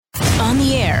On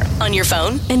the air, on your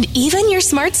phone, and even your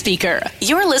smart speaker.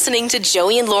 You're listening to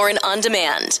Joey and Lauren On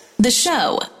Demand. The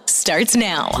show starts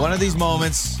now. One of these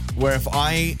moments where if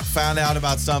I found out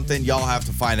about something, y'all have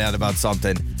to find out about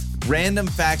something. Random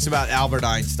facts about Albert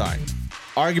Einstein.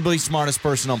 Arguably smartest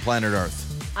person on planet Earth.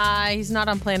 He's not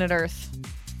on planet Earth.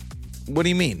 What do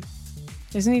you mean?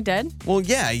 Isn't he dead? Well,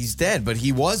 yeah, he's dead, but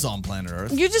he was on planet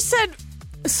Earth. You just said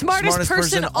smartest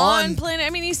person on planet.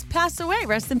 I mean, he's passed away.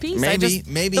 Rest in peace. Maybe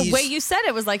the way you said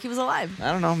it was like he was alive.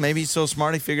 I don't know. Maybe he's so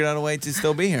smart he figured out a way to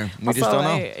still be here. We just don't know.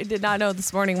 I did not know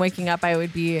this morning waking up I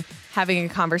would be having a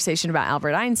conversation about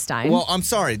Albert Einstein. Well, I'm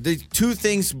sorry. The two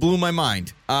things blew my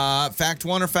mind. Fact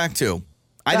one or fact two?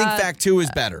 I think fact two is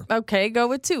better. Okay, go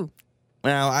with two.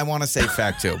 Well, I want to say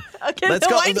fact two. Okay, let's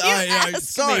go.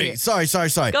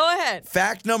 Sorry. Go ahead.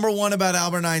 Fact number one about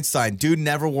Albert Einstein. Dude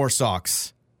never wore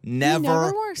socks.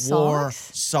 Never wore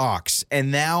socks.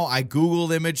 And now I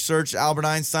Googled image search Albert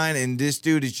Einstein, and this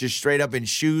dude is just straight up in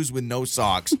shoes with no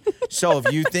socks. So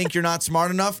if you think you're not smart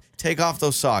enough, take off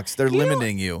those socks. They're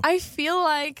limiting you. I feel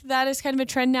like that is kind of a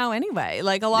trend now anyway.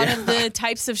 Like a lot of the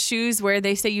types of shoes where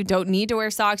they say you don't need to wear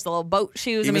socks, the little boat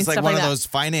shoes. He was like one of those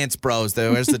finance bros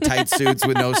that wears the tight suits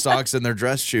with no socks and their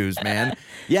dress shoes, man.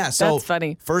 Yeah, so that's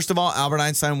funny. First of all, Albert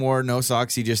Einstein wore no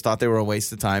socks. He just thought they were a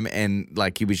waste of time, and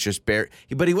like he was just bare.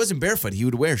 But he wasn't barefoot. He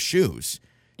would wear shoes.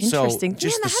 Interesting. So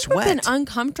just Man, the that sweat. would have been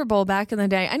uncomfortable back in the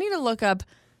day. I need to look up.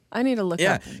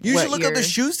 Yeah, you should look up the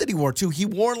shoes that he wore too. He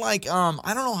wore like I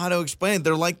don't know how to explain it.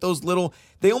 They're like those little.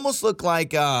 They almost look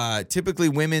like typically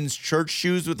women's church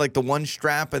shoes with like the one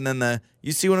strap and then the.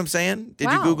 You see what I'm saying?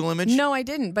 Did you Google image? No, I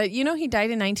didn't. But you know he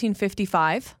died in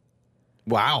 1955.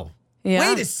 Wow. Yeah.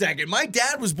 Wait a second. My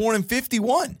dad was born in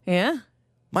 51. Yeah.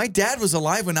 My dad was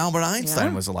alive when Albert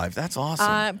Einstein was alive. That's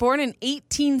awesome. Born in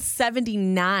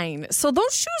 1879. So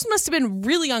those shoes must have been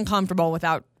really uncomfortable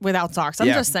without socks. I'm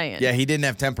just saying. Yeah, he didn't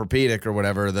have Tempur-Pedic or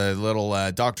whatever, the little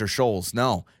Dr. Scholl's.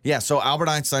 No. Yeah, so Albert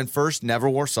Einstein first never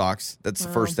wore socks. That's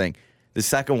the first thing. The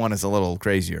second one is a little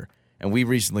crazier. And we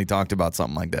recently talked about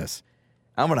something like this.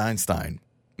 Albert Einstein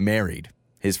married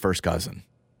his first cousin.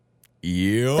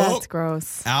 Yup. That's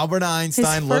gross. Albert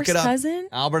Einstein, look it up. Cousin?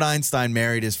 Albert Einstein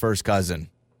married his first cousin.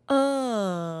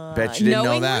 Bet you didn't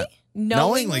know that.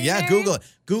 Knowingly, yeah. Google it.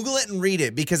 Google it and read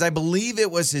it because I believe it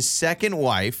was his second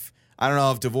wife. I don't know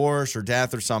if divorce or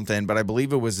death or something, but I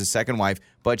believe it was his second wife,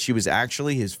 but she was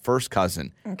actually his first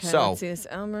cousin. Okay, so let's see this.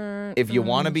 Albert, if you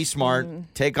want to be smart,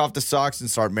 take off the socks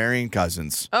and start marrying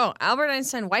cousins. Oh, Albert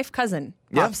Einstein, wife cousin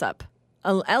pops up.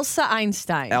 Elsa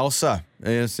Einstein. Elsa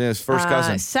is his first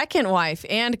cousin. Second wife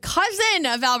and cousin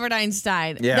of Albert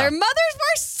Einstein. Yeah. Their mothers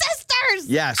were sisters.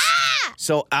 Yes.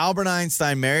 So Albert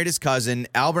Einstein married his cousin,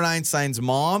 Albert Einstein's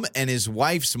mom and his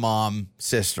wife's mom,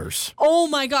 sisters. Oh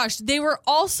my gosh. They were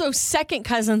also second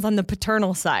cousins on the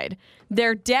paternal side.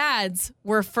 Their dads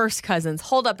were first cousins.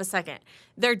 Hold up a second.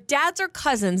 Their dads are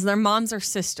cousins. Their moms are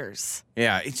sisters.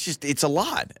 Yeah, it's a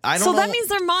lot. I don't So know. that means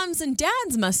their moms and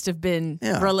dads must have been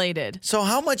related. So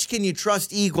how much can you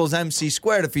trust E equals MC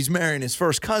squared if he's marrying his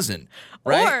first cousin?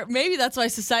 Right? Or maybe that's why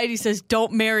society says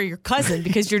don't marry your cousin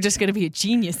because you're just going to be a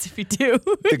genius if you do.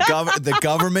 The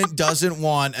government doesn't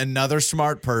want another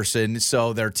smart person,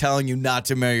 so they're telling you not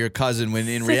to marry your cousin when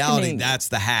in reality that's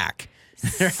the hack.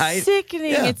 Right?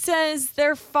 Sickening. Yeah. It says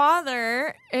their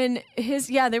father and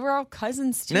they were all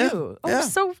cousins too. Yeah. Oh,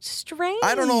 so strange.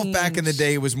 I don't know if back in the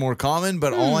day it was more common,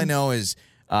 but all I know is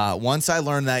once I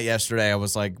learned that yesterday, I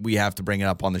was like, we have to bring it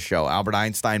up on the show. Albert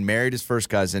Einstein married his first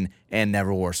cousin and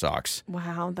never wore socks.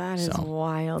 Wow, that is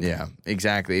wild. Yeah,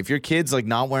 exactly. If your kid's like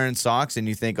not wearing socks and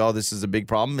you think, oh, this is a big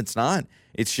problem, it's not.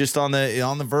 It's just on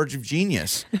the verge of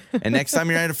genius. And next time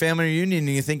you're at a family reunion and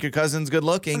you think your cousin's good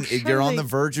looking, you're on the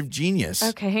verge of genius.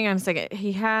 Okay, hang on a second.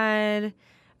 He had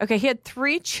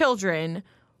 3 children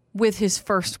with his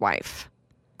first wife.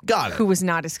 Got it. Who was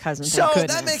not his cousin. So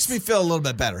that makes me feel a little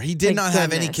bit better. He did not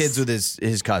have any kids with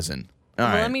his cousin. All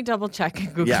right. Let me double check and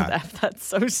Google that. That's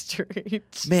so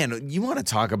strange. Man, you want to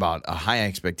talk about high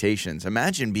expectations.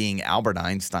 Imagine being Albert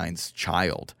Einstein's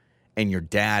child and your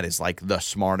dad is like the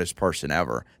smartest person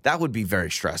ever. That would be very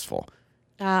stressful.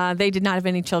 They did not have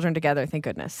any children together, thank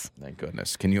goodness. Thank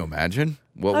goodness. Can you imagine?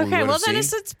 Then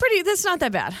it's not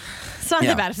that bad. It's not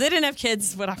that bad. If they didn't have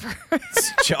kids, whatever.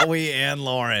 Joey and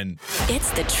Lauren. It's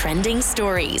the trending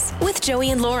stories with Joey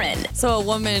and Lauren. So a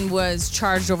woman was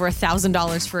charged over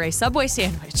 $1,000 for a Subway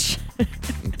sandwich.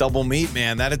 Double meat,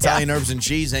 man. That Italian herbs and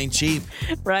cheese ain't cheap.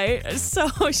 Right? So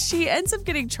she ends up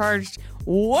getting charged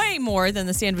way more than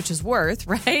the sandwich is worth,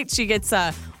 right? She gets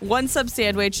one sub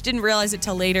sandwich, didn't realize it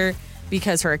till later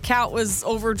because her account was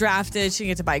overdrafted. She didn't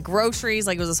get to buy groceries.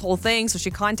 Like, it was this whole thing. So she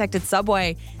contacted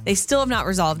Subway. They still have not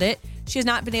resolved it. she has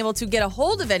not been able to get a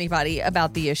hold of anybody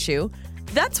about the issue.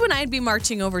 That's when I'd be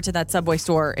marching over to that Subway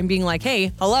store and being like,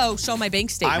 hey, hello, show my bank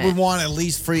statement. I would want at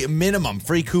least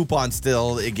free coupon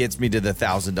still. It gets me to the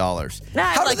 $1,000.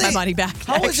 I'd like my money back,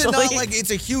 How is it not like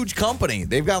it's a huge company?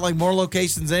 They've got like more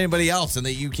locations than anybody else, and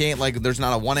that you can't, like, there's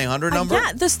not a 1-800 number?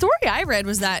 Yeah, the story I read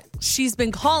was that she's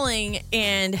been calling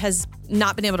and has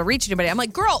not been able to reach anybody. I'm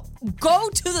like, girl, go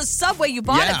to the Subway you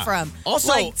bought it from. Also,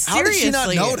 like, how did she not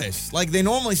seriously. notice? Like, they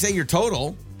normally say your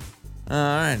total. All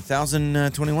right,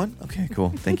 1,021? Okay,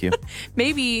 cool. Thank you.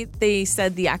 Maybe they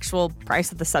said the actual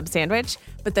price of the sub sandwich,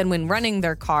 but then when running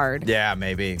their card, Yeah,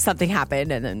 maybe. something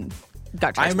happened and then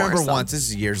got charged I remember more, so. once, this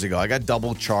is years ago, I got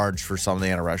double charged for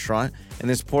something at a restaurant, and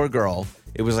this poor girl,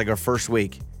 it was like her first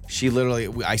week. She literally,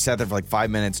 I sat there for like 5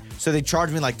 minutes. So they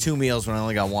charged me like 2 meals when I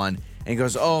only got one. And he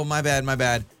goes, oh, my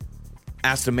bad.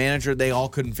 Asked the manager, they all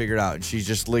couldn't figure it out. And she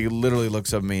just literally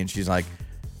looks at me and she's like,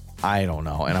 I don't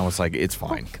know. And I was like, it's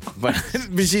fine. But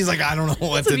she's like, I don't know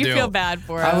what to do. You feel bad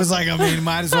for her. I was like, I mean,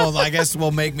 might as well, I guess we'll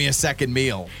make me a second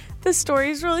meal. The story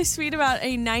is really sweet about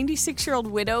a 96-year-old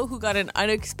widow who got an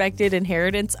unexpected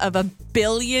inheritance of $1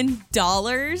 billion.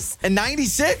 And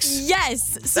 96?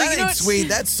 Yes. So That you know ain't what sweet.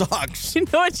 That sucks. You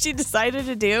know what she decided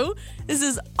to do? This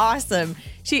is awesome.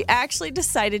 She actually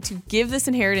decided to give this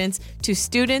inheritance to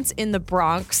students in the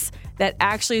Bronx that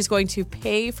actually is going to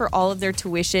pay for all of their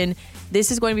tuition.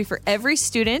 This is going to be for every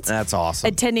student. That's awesome.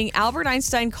 Attending Albert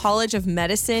Einstein College of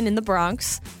Medicine in the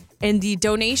Bronx. And the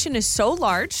donation is so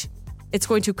large, it's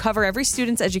going to cover every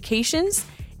student's educations,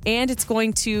 and it's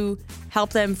going to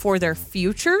help them for their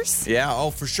futures. Yeah,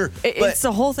 oh, for sure. It's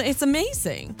the whole thing. It's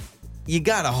amazing. You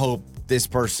got to hope this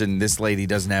lady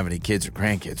doesn't have any kids or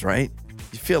grandkids, right?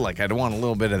 You feel like I'd want a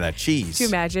little bit of that cheese. Can you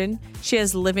imagine? She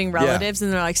has living relatives,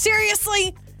 and they're like,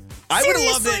 seriously? I would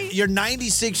have loved it. You're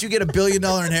 96, you get $1 billion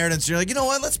inheritance. You're like, you know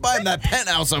what? Let's buy him that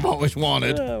penthouse I've always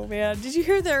wanted. Oh, man. Did you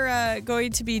hear they're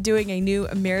going to be doing a new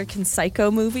American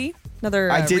Psycho movie?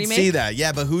 Another I did remake? see that.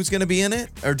 Yeah, but who's going to be in it?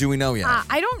 Or do we know yet?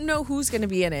 I don't know who's going to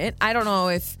be in it. I don't know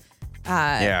if,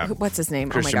 what's his name?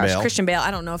 Christian oh my gosh, Bale. Christian Bale.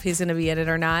 I don't know if he's going to be in it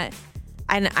or not.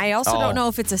 And I also don't know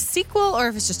if it's a sequel or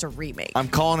if it's just a remake. I'm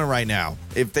calling it right now.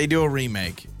 If they do a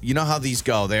remake, you know how these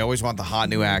go. They always want the hot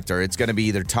new actor. It's going to be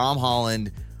either Tom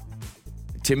Holland,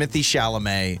 Timothy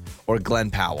Chalamet, or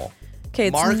Glenn Powell. Okay,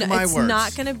 Mark my it's words.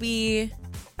 not going to be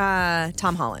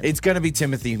Tom Holland. It's going to be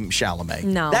Timothy Chalamet.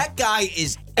 No. That guy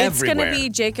is It's everywhere. going to be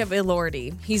Jacob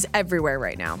Elordi. He's everywhere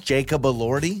right now. Jacob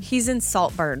Elordi? He's in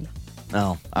Saltburn.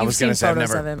 No, I You've was seen going to say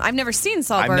photos of him. I've never seen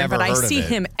Saltburn, never but I heard of see it.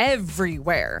 him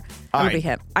everywhere. All It'll right, be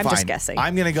him. I'm fine. just guessing.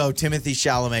 I'm going to go Timothy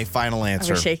Chalamet, final Are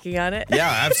answer. we shaking on it? Yeah,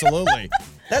 absolutely.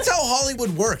 That's how Hollywood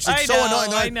works. It's so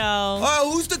annoying. I know.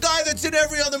 Oh, who's the guy that's in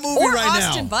every other movie Or right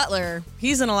Austin now? Butler.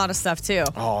 He's in a lot of stuff, too.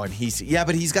 Oh, and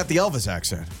but he's got the Elvis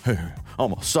accent.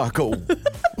 I'm a psycho.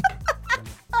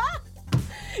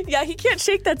 Yeah, he can't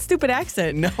shake that stupid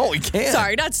accent. No, he can't.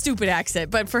 Sorry, not stupid accent,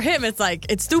 but for him, it's like,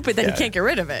 it's stupid that he can't get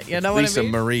rid of it. You know what I Lisa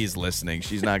mean? Marie's listening.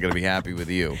 She's not going to be happy with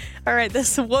you. All right,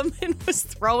 this woman was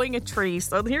throwing a tree.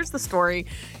 So here's the story.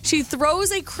 She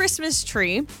throws a Christmas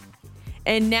tree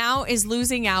and now is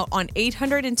losing out on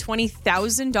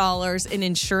 $820,000 in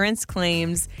insurance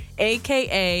claims,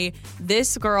 a.k.a.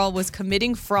 this girl was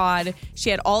committing fraud.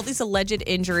 She had all these alleged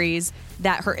injuries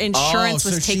that her insurance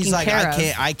was taking she's like, care of.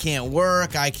 I can't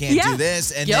work. I can't do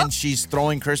this. And then she's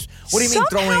throwing Christmas. What do you mean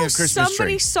throwing a Christmas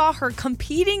somebody tree? saw her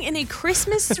competing in a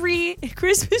Christmas tree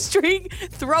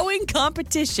throwing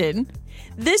competition.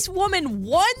 This woman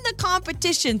won the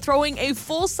competition throwing a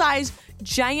full-size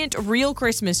giant real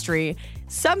Christmas tree.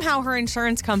 Somehow her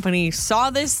insurance company saw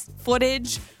this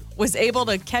footage, was able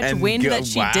to catch wind that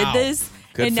she did this,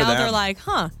 Good and for now them. they're like,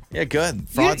 huh. Yeah, good.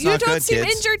 Fraud's You not don't good, seem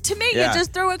kids. injured to me. Yeah. You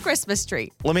just throw a Christmas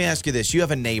tree. Let me ask you this. You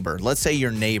have a neighbor. Let's say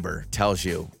your neighbor tells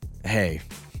you, hey,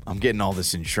 I'm getting all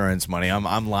this insurance money.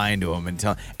 I'm lying to him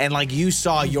and like you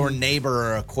saw your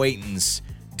neighbor or acquaintance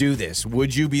do this.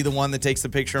 Would you be the one that takes the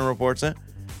picture and reports it?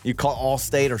 You call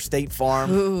Allstate or State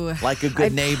Farm like a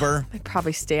good neighbor? I'd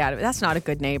probably stay out of it. That's not a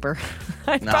good neighbor.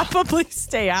 I'd probably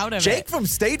stay out of it. Jake from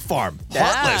State Farm. Yeah.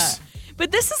 Heartless. But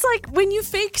this is like when you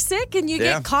fake sick and you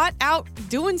get caught out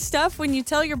doing stuff when you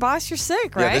tell your boss you're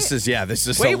sick, right? Yeah, this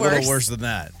is Way a little worse. worse than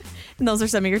that. And those are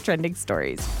some of your trending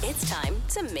stories. It's time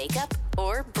to make up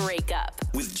or break up.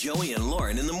 With Joey and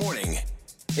Lauren in the morning.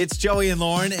 It's Joey and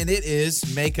Lauren, and it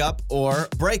is makeup or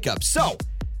breakup. So,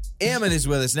 Ammon is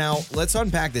with us. Now, let's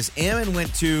unpack this. Ammon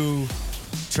went to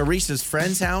Teresa's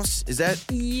friend's house. Is that?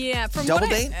 Yeah, from Double what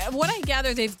date? I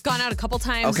gather, they've gone out a couple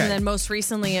times, Okay. and then most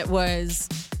recently it was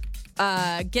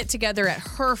get together at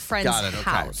her friend's Got it. Okay.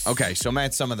 house. Okay. So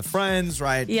met some of the friends,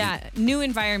 right? Yeah, new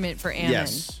environment for Ammon.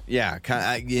 Yes. Yeah.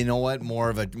 You know what? More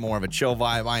of a chill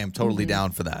vibe. I am totally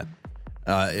down for that.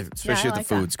 Especially if the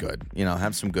food's good. You know,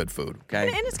 have some good food. Okay.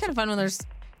 And it's kind of fun when there's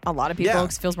a lot of people. Yeah.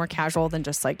 It feels more casual than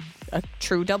just like a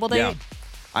true double date. Yeah.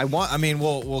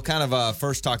 We'll kind of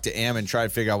first talk to Ammon, try to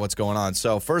figure out what's going on.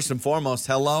 So first and foremost,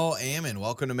 hello, Ammon.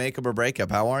 Welcome to Makeup or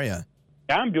Breakup. How are you?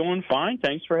 I'm doing fine.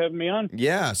 Thanks for having me on.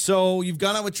 Yeah. So you've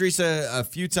gone out with Teresa a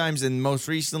few times, and most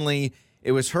recently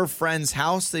it was her friend's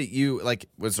house that you like.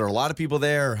 Was there a lot of people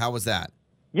there, or how was that?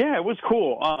 Yeah, it was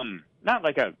cool. Not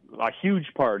like a huge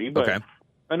party, but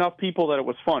enough people that it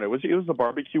was fun. It was a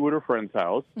barbecue at her friend's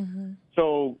house. Mm-hmm.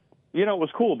 So, it was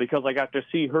cool because I got to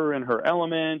see her in her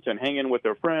element and hanging with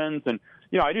her friends. And,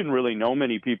 I didn't really know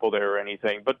many people there or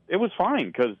anything, but it was fine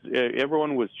because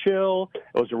everyone was chill.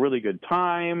 It was a really good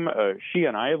time. She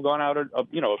and I have gone out,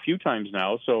 a few times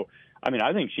now. So,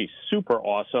 I think she's super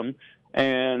awesome.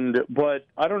 But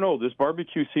I don't know, this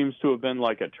barbecue seems to have been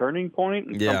like a turning point,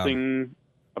 and something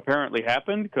apparently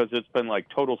happened because it's been like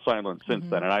total silence since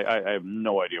then, and I have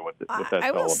no idea what that's all about.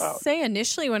 I will say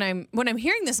initially when I'm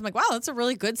hearing this, I'm like, wow, that's a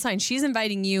really good sign. She's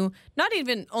inviting you not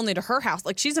even only to her house,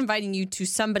 like she's inviting you to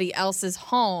somebody else's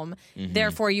home. Mm-hmm.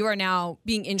 Therefore, you are now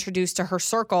being introduced to her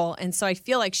circle, and so I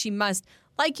feel like she must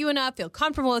like you enough, feel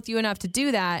comfortable with you enough to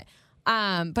do that.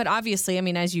 But obviously,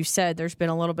 as you said, there's been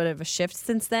a little bit of a shift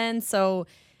since then. So,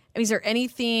 is there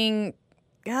anything?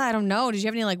 Yeah, I don't know. Did you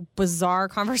have any like bizarre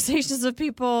conversations with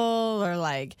people or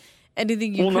like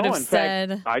anything you could have said?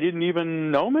 Fact, I didn't even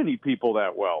know many people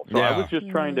that well. So I was just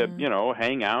trying to,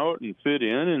 hang out and fit in.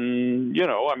 And,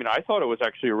 I thought it was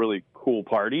actually a really cool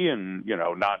party and,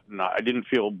 I didn't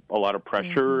feel a lot of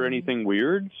pressure or anything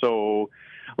weird. So,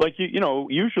 like,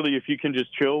 usually if you can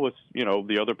just chill with,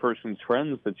 the other person's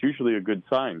friends, that's usually a good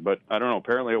sign. But I don't know.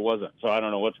 Apparently it wasn't. So I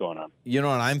don't know what's going on. You know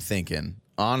what I'm thinking?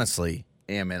 Honestly,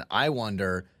 Ammon, I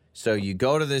wonder, so you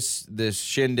go to this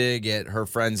shindig at her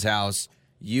friend's house,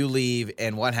 you leave,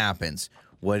 and what happens?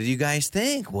 What do you guys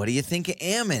think? What do you think of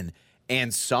Ammon?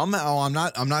 And somehow, I'm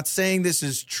not saying this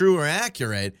is true or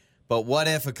accurate, but what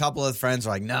if a couple of friends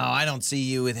are like, no, I don't see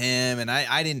you with him, and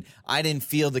I didn't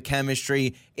feel the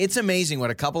chemistry. It's amazing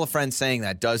what a couple of friends saying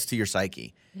that does to your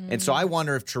psyche. And so I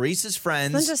wonder if Teresa's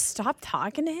friends... Then just stop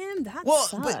talking to him? That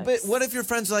sucks. But what if your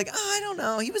friends are like, oh, I don't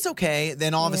know, he was okay.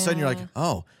 Then all of a sudden you're like,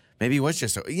 oh, maybe he was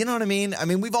just... You know what I mean?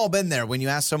 We've all been there. When you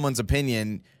ask someone's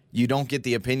opinion, you don't get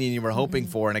the opinion you were hoping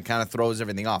for, and it kind of throws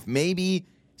everything off. Maybe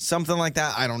something like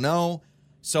that. I don't know.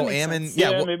 So Ammon...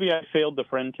 maybe I failed the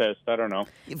friend test. I don't know.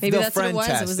 Maybe the that's friend what it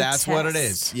was. test. It was that's what it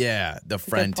is. Yeah, the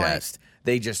friend point. test.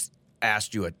 They just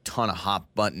asked you a ton of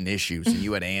hot button issues, and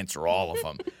you had to answer all of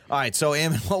them. All right, so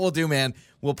Ammon, what we'll do, man,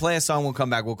 we'll play a song, we'll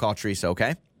come back, we'll call Teresa,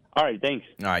 okay? All right, thanks.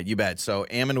 All right, you bet. So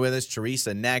Ammon with us,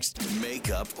 Teresa next.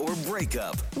 Makeup or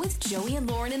breakup. With Joey and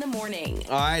Lauren in the morning.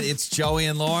 All right, it's Joey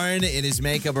and Lauren. It is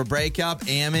Makeup or Breakup.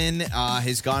 Ammon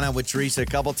has gone out with Teresa a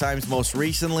couple times. Most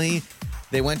recently,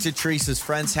 they went to Teresa's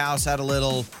friend's house, had a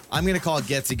little, I'm going to call it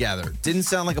get-together. Didn't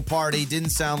sound like a party.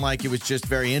 Didn't sound like it was just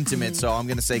very intimate, so I'm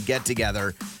going to say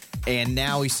get-together. And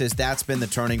now he says that's been the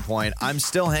turning point. I'm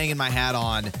still hanging my hat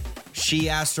on. She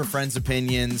asked her friends'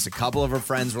 opinions. A couple of her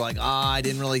friends were like, I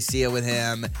didn't really see it with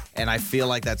him. And I feel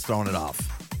like that's thrown it off.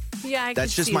 Yeah,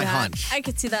 that's just my hunch. I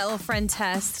could see that little friend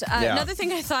test. Another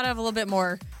thing I thought of a little bit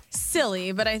more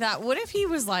silly, but I thought, what if he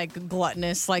was like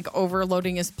gluttonous, like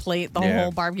overloading his plate the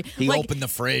whole barbecue? He opened the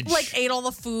fridge, like ate all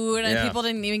the food, and people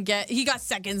didn't even he got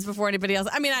seconds before anybody else.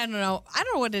 I don't know. I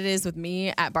don't know what it is with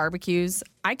me at barbecues.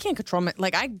 I can't control it.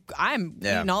 Like I'm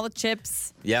eating all the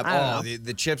chips. Yep.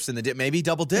 The chips and the dip. Maybe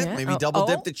double dip. Yeah. Maybe double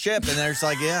dip the chip. And there's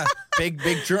like, big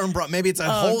germ. Maybe it's a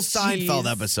whole Seinfeld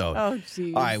episode. Oh,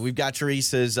 geez. All right. We've got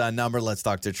Teresa's number. Let's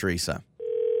talk to Teresa.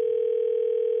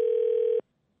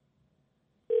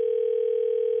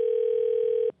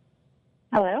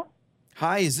 Hello?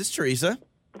 Hi. Is this Teresa?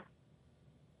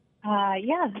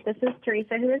 Yeah, this is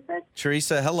Teresa. Who is this?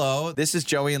 Teresa, hello. This is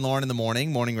Joey and Lauren in the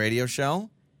morning radio show.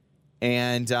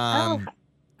 And hi.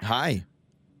 Hi.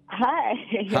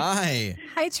 Hi.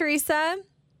 Hi, Teresa.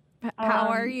 How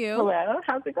are you? Hello.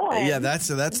 How's it going? Yeah, that's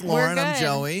Lauren. I'm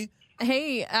Joey.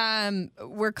 Hey,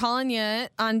 we're calling you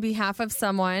on behalf of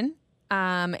someone.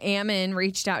 Ammon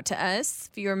reached out to us.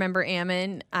 If you remember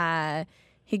Ammon,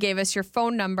 he gave us your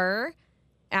phone number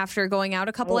after going out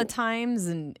a couple of times,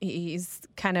 and he's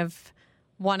kind of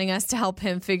wanting us to help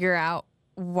him figure out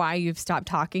why you've stopped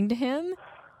talking to him.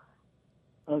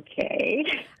 Okay.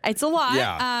 It's a lot.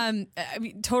 Yeah.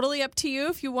 Totally up to you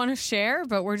if you want to share,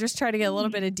 but we're just trying to get a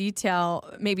little bit of detail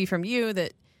maybe from you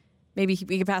that maybe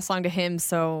we could pass along to him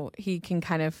so he can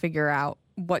kind of figure out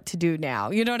what to do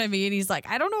now. You know what I mean? He's like,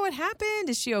 I don't know what happened.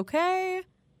 Is she okay?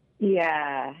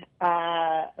 Yeah.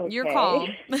 Okay. Your call.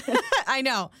 I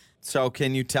know. So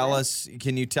can you tell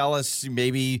us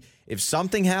maybe if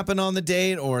something happened on the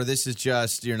date, or this is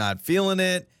just you're not feeling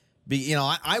it?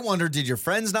 I wonder, did your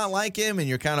friends not like him and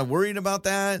you're kind of worried about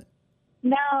that?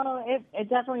 No, it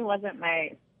definitely wasn't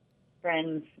my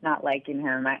friends not liking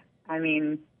him. I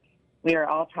mean, we were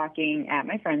all talking at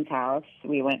my friend's house.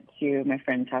 We went to my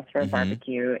friend's house for a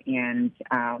barbecue, and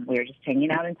we were just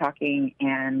hanging out and talking,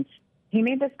 and he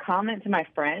made this comment to my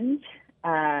friend,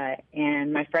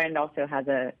 and my friend has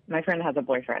a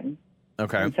boyfriend.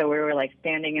 Okay. And so we were like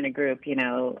standing in a group,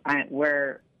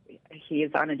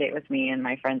 he's on a date with me and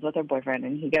my friend's with her boyfriend,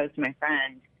 and he goes to my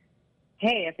friend,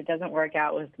 hey, if it doesn't work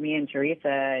out with me and Teresa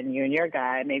and you and your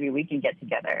guy, maybe we can get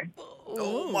together.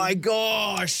 Oh my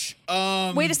gosh.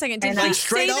 Wait a second. Did like he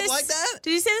straight say up this, like that?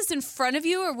 Did he say this in front of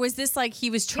you, or was this like he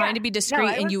was trying to be discreet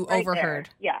No, it and was you right overheard?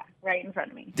 there. Yeah, right in front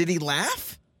of me. Did he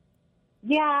laugh?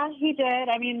 Yeah, he did.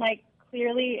 I mean, like,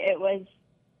 clearly it was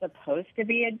supposed to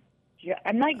be a joke.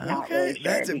 I'm like not really sure.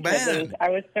 That's bad. I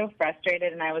was so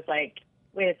frustrated, and I was like,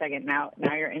 wait a second, now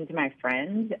you're into my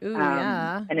friend. Ooh,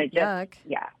 yeah. And it just, Yuck.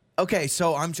 yeah. Okay,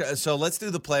 so so let's do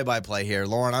the play-by-play here.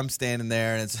 Lauren, I'm standing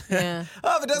there, and it's, Yeah.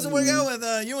 if it doesn't work out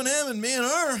with you and him and me and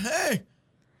her, hey,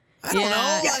 I don't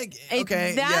know. Like,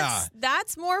 okay,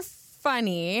 That's more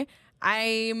funny.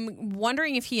 I'm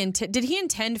wondering if did he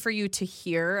intend for you to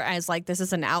hear as like this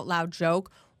is an out loud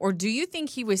joke, or do you think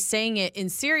he was saying it in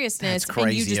seriousness? That's crazy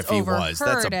and you just if he overheard was.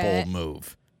 That's a bold it?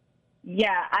 move.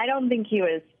 Yeah, I don't think he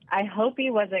was. I hope he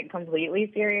wasn't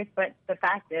completely serious, but the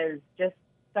fact is, just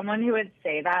someone who would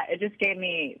say that, it just gave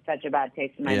me such a bad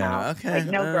taste in my mouth. Okay.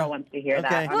 Like, no girl wants to hear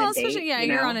that on Well, a date. especially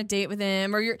you're on a date with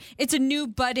him, or it's a new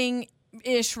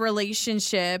budding-ish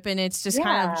relationship, and it's just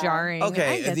kind of jarring.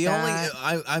 Okay, I get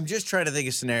that. I'm just trying to think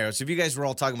of scenarios. If you guys were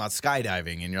all talking about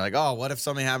skydiving, and you're like, oh, what if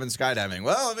something happened skydiving?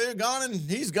 Well, they're gone and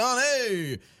he's gone.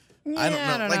 Hey. I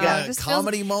don't know, like a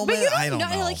comedy moment. But I don't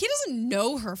know. Like he doesn't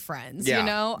know her friends, you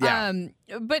know. Yeah.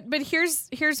 But here's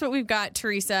what we've got,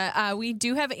 Teresa. We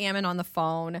do have Ammon on the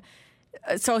phone,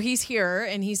 so he's here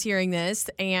and he's hearing this,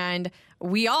 and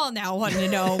we all now want to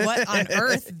know what on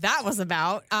earth that was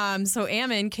about. So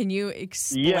Ammon, can you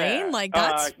explain? Yeah. Like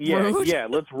that's rude. Yeah.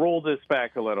 Let's roll this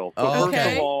back a little. So Oh, first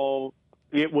okay. of all,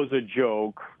 it was a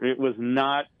joke. It was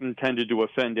not intended to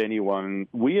offend anyone.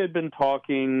 We had been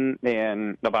talking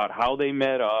and about how they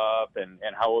met up and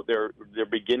how their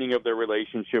beginning of their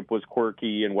relationship was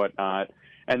quirky and whatnot.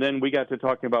 And then we got to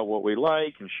talking about what we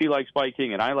like, and she likes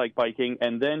biking and I like biking.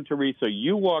 And then Teresa,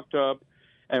 you walked up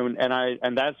and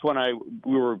that's when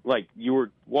you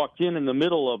walked in the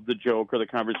middle of the joke or the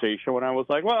conversation when I was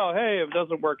like, well, hey, if it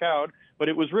doesn't work out. But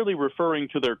it was really referring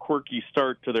to their quirky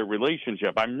start to their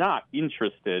relationship. I'm not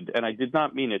interested, and I did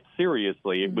not mean it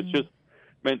seriously. It was just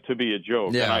meant to be a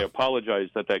joke, and I apologize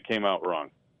that came out wrong.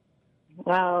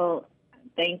 Well,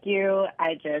 thank you.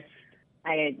 It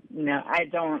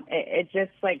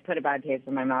just like put a bad taste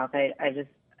in my mouth.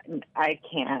 I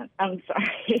can't. I'm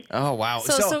sorry. Oh, wow.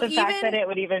 So the even, fact that it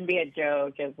would even be a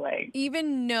joke is like...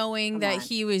 Even knowing that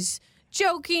he was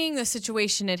joking, the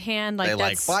situation at hand, like they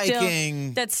that's like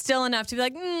biking. That's still enough to be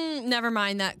like, never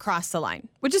mind, that crossed the line,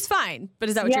 which is fine. But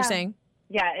is that what you're saying?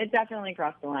 Yeah, it definitely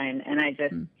crossed the line. And I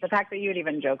just, the fact that you would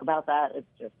even joke about that,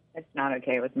 it's not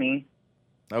okay with me.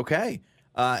 Okay.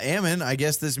 Ammon, I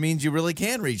guess this means you really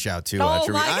can reach out to Oh,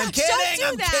 Teresa. my I'm gosh, kidding. don't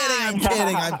I'm do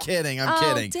kidding. that. I'm kidding. I'm Oh,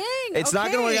 kidding. dang, It's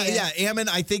not going to work okay. out. Yeah, Ammon,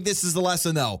 I think this is the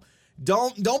lesson, though.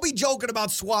 Don't be joking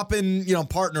about swapping,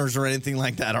 partners or anything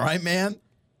like that. All right, man?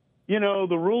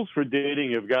 The rules for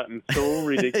dating have gotten so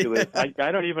ridiculous. I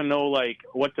don't even know,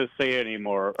 what to say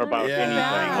anymore about anything.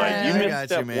 Yeah. You I got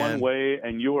misstep you, man. one way,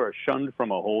 and you are shunned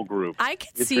from a whole group. I could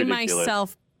It's see ridiculous.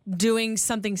 myself doing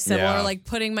something similar, Yeah. like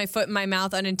putting my foot in my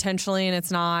mouth unintentionally, and it's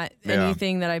not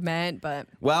anything that I meant. But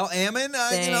Well, Ammon,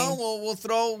 Dang. we'll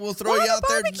throw We'll you have out a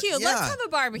there. barbecue. Let's have a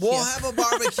barbecue. We'll have a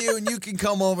barbecue, and you can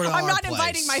come over to I'm our not place.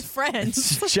 inviting my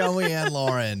friends. Joey and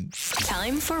Lauren.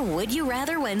 Time for Would You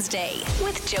Rather Wednesday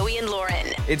with Joey and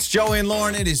Lauren. It's Joey and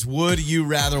Lauren. It is Would You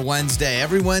Rather Wednesday.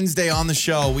 Every Wednesday on the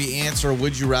show, we answer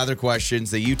Would You Rather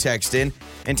questions that you text in.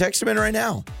 And text them in right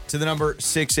now to the number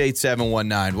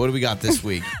 68719. What do we got this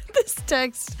week? This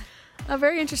text,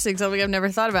 very interesting, something I've never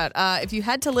thought about. If you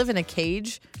had to live in a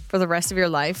cage for the rest of your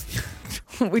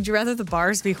life, would you rather the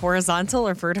bars be horizontal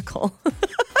or vertical?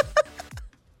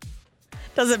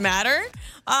 Does it matter?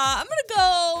 I'm going to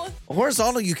go...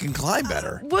 Horizontal, you can climb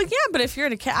better. Well, yeah, but if you're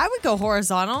in a cage, I would go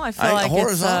horizontal. I feel like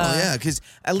horizontal, it's, yeah, because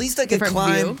at least I could different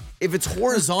climb. view. If it's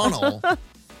horizontal,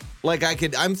 Like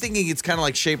I'm thinking it's kind of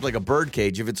like shaped like a bird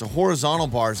cage. If it's a horizontal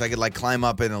bars, I could like climb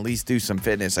up and at least do some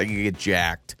fitness. I could get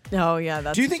jacked. Oh, yeah.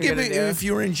 That's Do you think if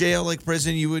you were in jail, like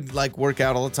prison, you would like work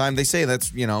out all the time? They say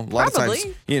that's, a lot of times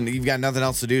you've got nothing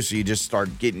else to do, so you just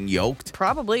start getting yoked.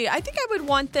 Probably. I think I would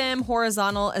want them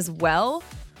horizontal as well.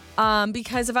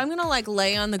 Because if I'm going to like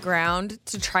lay on the ground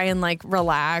to try and like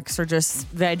relax or just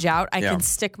veg out, I can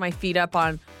stick my feet up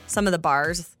on some of the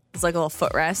bars. It's like a little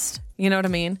footrest. You know what I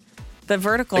mean? The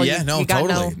vertical. Yeah, you got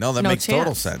totally. No, that makes chance.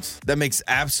 total sense. That makes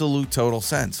absolute total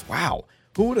sense. Wow.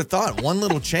 Who would have thought one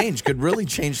little change could really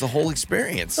change the whole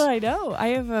experience? I know. I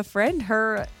have a friend,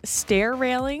 her stair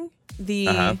railing,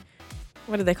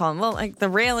 what do they call them? Well, like the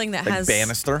railing that has...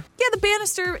 banister? Yeah, the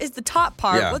banister is the top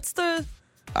part. Yeah. What's the...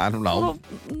 I don't know.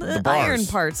 The iron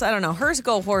parts. I don't know. Hers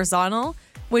go horizontal,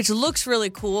 which looks really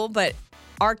cool, but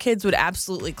our kids would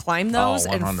absolutely climb those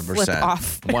and flip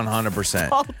off.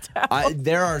 100%.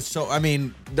 There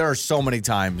are so many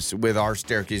times with our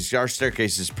staircase. Our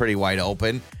staircase is pretty wide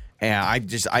open.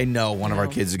 And I know one of our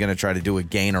kids is going to try to do a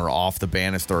gainer off the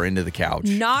banister or into the couch.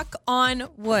 Knock on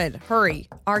wood. Hurry.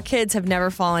 Our kids have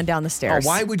never fallen down the stairs. Oh,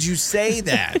 why would you say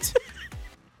that?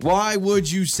 Why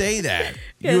would you say that?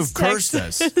 You have cursed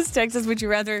us. This text says, would you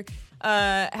rather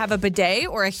have a bidet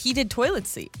or a heated toilet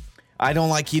seat? I don't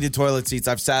like heated toilet seats.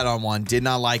 I've sat on one. Did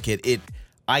not like it.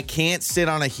 I can't sit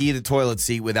on a heated toilet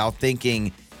seat without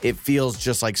thinking it feels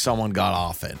just like someone got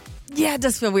off it. Yeah, it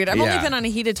does feel weird. I've only been on a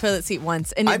heated toilet seat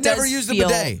once, and I've never used a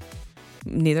bidet.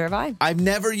 Neither have I. I've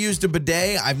never used a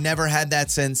bidet. I've never had that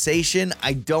sensation.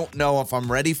 I don't know if I'm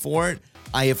ready for it.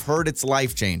 I have heard it's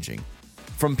life-changing.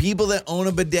 From people that own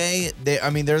a bidet,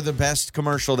 they're the best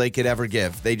commercial they could ever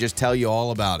give. They just tell you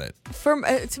all about it.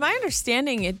 To my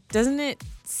understanding, doesn't it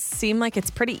seem like it's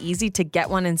pretty easy to get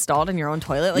one installed in your own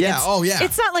toilet? Like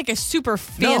It's not like a super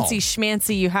fancy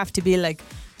schmancy. You have to be like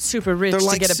super rich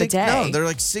to get a bidet. No, they're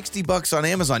like $60 on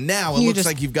Amazon. Now it looks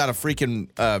like you've got a freaking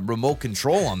remote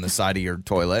control on the side of your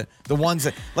toilet. The ones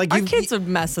that our kids would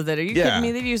mess with it. Are you kidding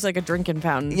me? They'd use like a drinking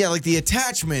fountain. Yeah, like the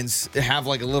attachments have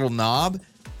like a little knob.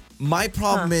 My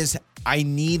problem is I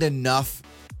need enough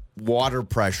water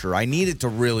pressure. I need it to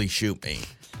really shoot me.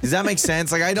 Does that make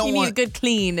sense? Like I don't want a good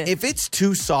clean. If it's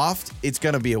too soft, it's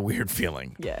gonna be a weird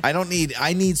feeling. Yeah.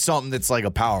 I need something that's like a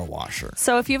power washer.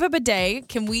 So if you have a bidet,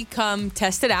 can we come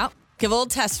test it out? Give a little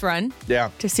test run.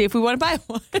 Yeah. To see if we want to buy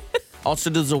one.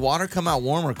 Also, does the water come out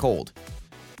warm or cold?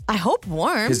 I hope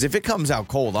warm. Because if it comes out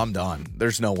cold, I'm done.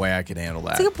 There's no way I can handle that.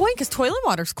 That's a good point, because toilet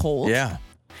water's cold. Yeah.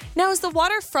 Now, is the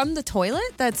water from the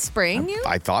toilet that's spraying you?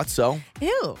 I thought so.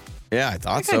 Ew. Yeah, I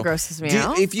thought that kind of grosses me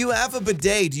out. If you have a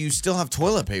bidet, do you still have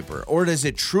toilet paper? Or does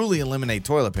it truly eliminate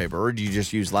toilet paper? Or do you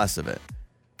just use less of it?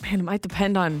 Man, it might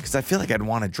depend on... Because I feel like I'd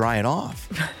want to dry it off.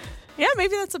 Yeah,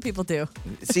 maybe that's what people do.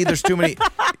 See, there's too many...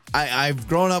 I've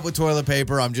grown up with toilet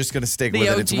paper. I'm just going to stick with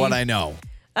it. It's what I know.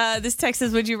 This text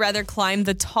says, would you rather climb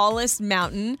the tallest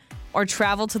mountain or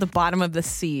travel to the bottom of the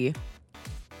sea?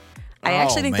 I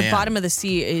actually think the bottom of the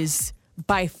sea is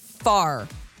by far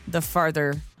the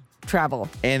farther travel.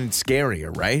 And it's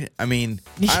scarier, right? I mean,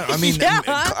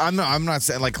 I'm not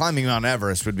saying like climbing Mount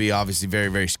Everest would be obviously very,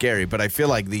 very scary, but I feel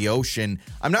like the ocean,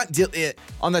 on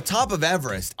the top of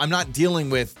Everest, I'm not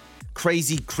dealing with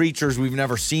crazy creatures we've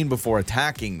never seen before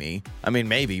attacking me. I mean,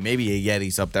 maybe a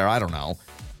Yeti's up there. I don't know.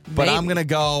 But I'm going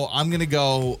to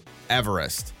go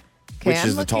Everest. Okay, which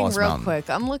is the tallest mountain. Quick.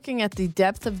 I'm looking at the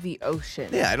depth of the ocean.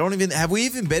 Yeah, have we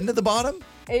even been to the bottom?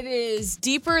 It is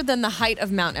deeper than the height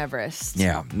of Mount Everest.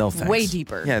 Yeah, no thanks. Way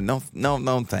deeper. Yeah, no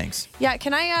thanks. Yeah,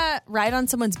 can I ride on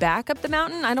someone's back up the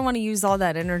mountain? I don't want to use all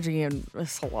that energy, and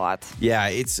it's a lot. Yeah,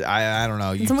 I don't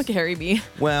know. Can someone carry me?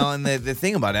 Well, and the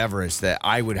thing about Everest that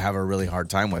I would have a really hard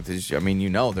time with is,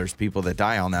 there's people that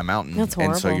die on that mountain. That's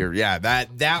horrible. And so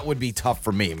that would be tough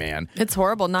for me, man. It's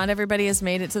horrible. Not everybody has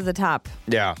made it to the top.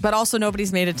 Yeah. But also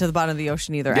nobody's made it to the bottom of the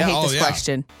ocean either. Yeah, I hate this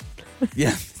question.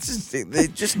 Yeah,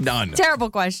 just none.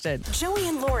 Terrible question. Joey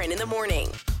and Lauren in the morning.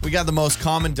 We got the most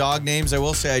common dog names. I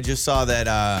will say I just saw that,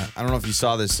 I don't know if you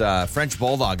saw this, French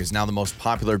Bulldog is now the most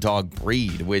popular dog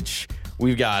breed, which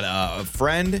we've got a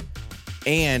friend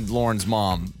and Lauren's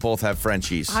mom both have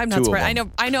Frenchies. I'm not surprised.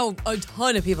 I know a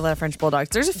ton of people that have French Bulldogs.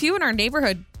 There's a few in our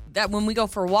neighborhood that when we go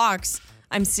for walks,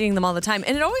 I'm seeing them all the time.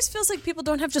 And it always feels like people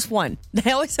don't have just one.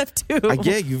 They always have two. I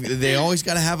get you. They always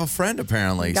got to have a friend,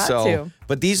 apparently. Got to.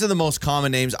 But these are the most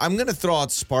common names. I'm going to throw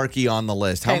out Sparky on the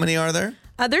list. How many are there?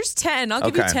 There's 10.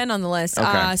 I'll give you 10 on the list.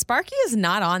 Okay. Sparky is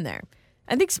not on there.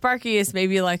 I think Sparky is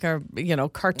maybe like a,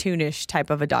 cartoonish type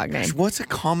of a dog name. What's a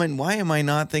common? Why am I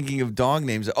not thinking of dog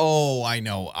names? Oh, I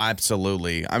know.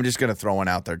 Absolutely. I'm just going to throw one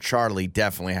out there. Charlie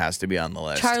definitely has to be on the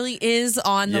list. Charlie is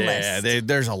on the list. Yeah,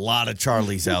 there's a lot of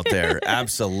Charlies out there.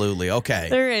 Absolutely. Okay.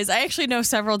 There is. I actually know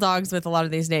several dogs with a lot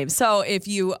of these names. So if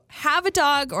you have a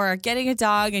dog or are getting a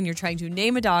dog and you're trying to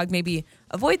name a dog, maybe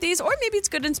avoid these, or maybe it's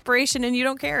good inspiration and you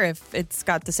don't care if it's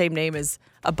got the same name as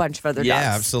a bunch of other dogs.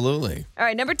 Yeah, absolutely. All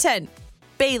right, number 10,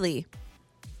 Bailey.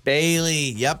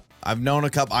 Bailey. Yep. I've known a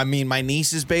couple. I mean, my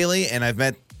niece is Bailey, and I've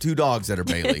met 2 dogs that are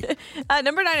Bailey.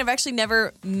 Number 9, I've actually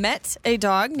never met a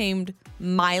dog named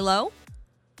Milo.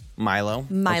 Milo.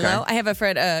 Okay. I have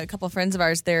a couple of friends of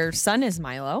ours. Their son is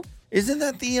Milo. Isn't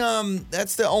that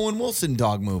that's the Owen Wilson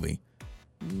dog movie?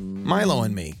 Milo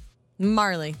and Me.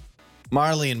 Marley.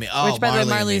 Marley and Me. Oh, Which, by the way,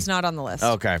 Marley is not on the list.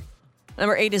 Okay.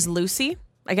 Number 8 is Lucy.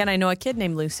 Again, I know a kid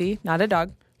named Lucy, not a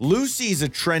dog. Lucy's a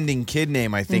trending kid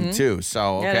name, I think, too.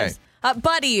 So, okay. Yeah, it is.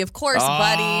 Buddy, of course,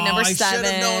 Buddy, number 7. I should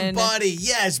have known Buddy.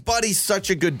 Yes, Buddy's such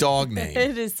a good dog name.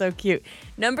 It is so cute.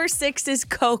 Number 6 is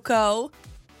Coco.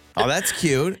 Oh, that's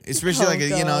cute. Especially like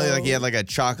you had like a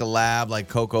chocolate lab, like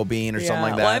Cocoa Bean or something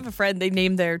like that. Well, I have a friend, they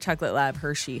named their chocolate lab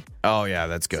Hershey. Oh, yeah,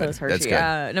 that's good. So it's Hershey.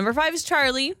 That's good. Number 5 is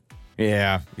Charlie.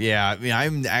 Yeah. I mean,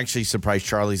 I'm actually surprised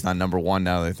Charlie's not number 1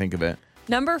 now that I think of it.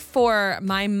 Number 4,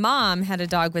 my mom had a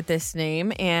dog with this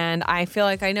name, and I feel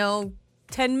like I know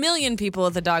 10 million people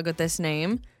with a dog with this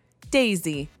name.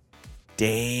 Daisy.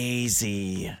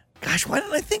 Daisy. Gosh, why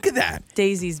didn't I think of that?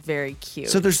 Daisy's very cute.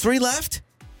 So there's 3 left?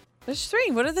 There's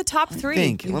 3. What are the top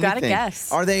 3? You've got to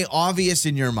guess. Are they obvious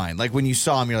in your mind? Like when you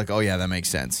saw them, you're like, oh, yeah, that makes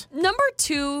sense. Number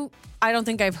 2, I don't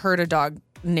think I've heard a dog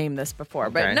name this before,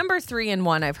 but number 3 and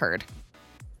 1 I've heard.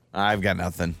 I've got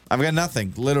nothing.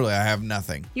 Literally, I have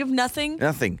nothing. You have nothing?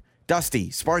 Nothing. Dusty,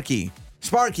 Sparky. I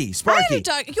had a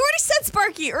dog. You already said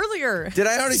Sparky earlier. Did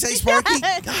I already say Sparky?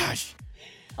 Yes. Gosh.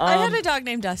 I had a dog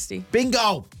named Dusty.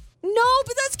 Bingo. No,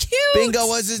 but that's cute. Bingo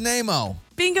was his name-o.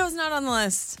 Bingo's not on the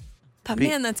list. But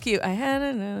man, that's cute. I had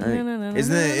a...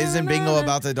 Isn't Bingo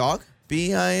about the dog?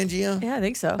 B-I-N-G-O? Yeah, I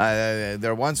think so.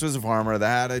 There once was a farmer that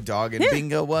had a dog, and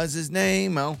Bingo was his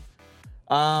name-o.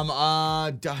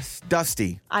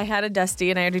 Dusty. I had a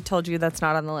Dusty, and I already told you that's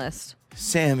not on the list.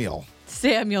 Samuel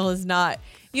is not.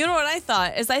 You know what I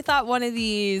thought? I thought one of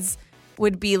these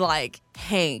would be like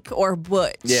Hank or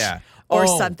Butch. Yeah. Or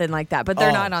something like that, but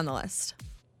they're not on the list.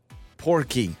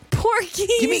 Porky.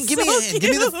 Give me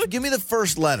the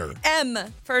first letter. M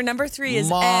for number 3 is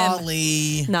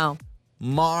Molly. M. No.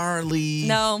 Marley.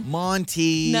 No.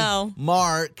 Monty. No.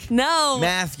 Mark. No.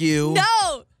 Matthew.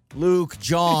 No. Luke.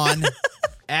 John.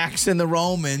 Axe and the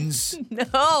Romans. No.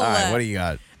 All right, what do you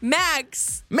got?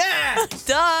 Max.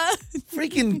 Duh.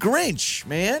 Freaking Grinch,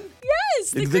 man.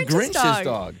 Yes, the Grinch's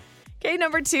dog. Okay,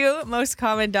 number 2, most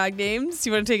common dog names.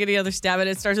 You want to take any other stab at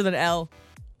it? It starts with an L.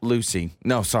 Lucy.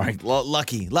 No, sorry.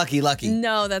 Lucky.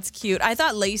 No, that's cute. I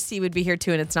thought Lacey would be here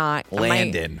too, and it's not.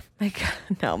 Landon.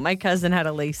 My cousin had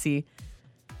a Lacey.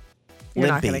 You're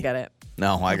not going to get it.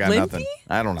 No, I got nothing.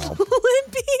 I don't know.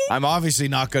 Limpy? I'm obviously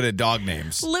not good at dog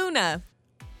names. Luna.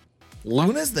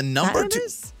 Luna's the number 2?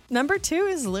 Number 2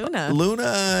 is Luna.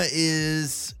 Luna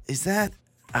is that,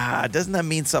 doesn't that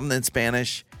mean something in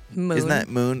Spanish? Moon. Isn't that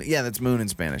moon? Yeah, that's moon in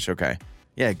Spanish. Okay.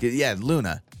 Yeah,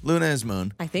 Luna. Luna is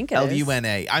moon. I think it is.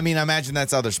 L-U-N-A. I mean, I imagine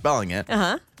that's how they're spelling it.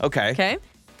 Uh-huh. Okay.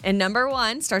 And number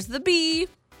 1 starts with a B.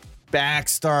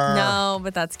 Baxter. No,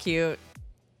 but that's cute.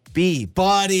 B.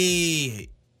 Buddy.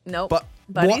 Nope.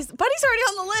 Buddy's already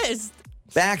on the list.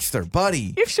 Baxter.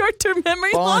 Buddy. You have short-term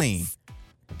memory Bonnie. loss.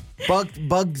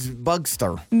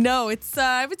 Bugster. No, it's,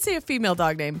 I would say a female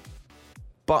dog name.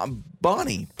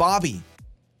 Bonnie. Bobby.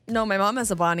 No, my mom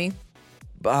has a Bonnie.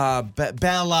 Bella.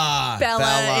 Bella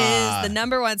is the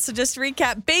number 1. So just to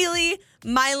recap, Bailey,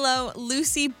 Milo,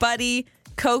 Lucy, Buddy,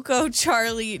 Coco,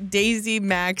 Charlie, Daisy,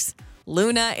 Max,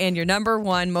 Luna, and your number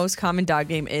 1 most common dog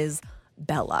name is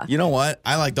Bella. You know what?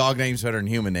 I like dog names better than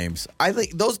human names. I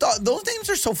think those names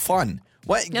are so fun.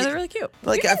 What? Yeah, they're really cute.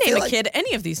 Like, you can I feel name a kid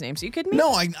any of these names. You could.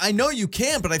 No, I know you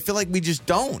can, but I feel like we just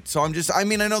don't. So I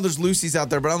know there's Lucy's out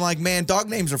there, but I'm like, man, dog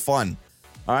names are fun.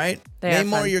 All right? Name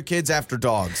more of your kids after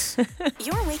dogs.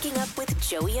 You're waking up with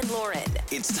Joey and Lauren.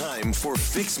 It's time for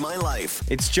Fix My Life.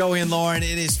 It's Joey and Lauren.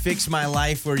 It is Fix My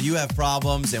Life, where you have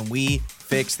problems and we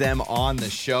fix them on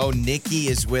the show. Nikki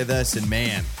is with us, and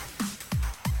man,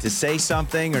 to say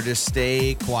something or just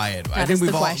stay quiet. I think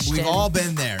we've all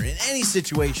been there in any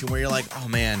situation where you're like, oh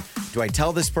man, do I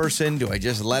tell this person? Do I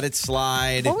just let it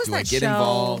slide? What was do that I get show?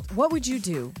 Involved? What would you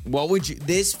do?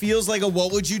 This feels like a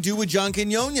what would you do with John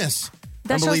Quinones?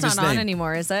 That show's believe not his on name.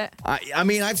 anymore, is it? I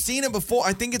mean, I've seen it before.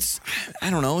 I think I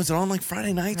don't know. Is it on like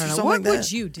Friday nights or something What like that?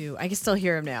 would you do? I can still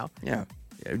hear him now. Yeah.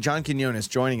 John Quinones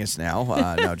joining us now.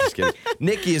 No, just kidding.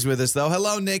 Nikki is with us, though.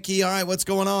 Hello, Nikki. All right, what's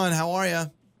going on? How are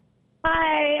you?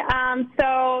 Hi.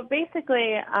 So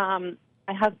basically,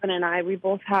 my husband and I, we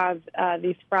both have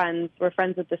these friends. We're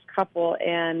friends with this couple,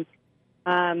 and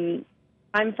I'm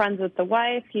friends with the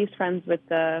wife. He's friends with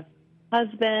the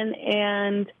husband.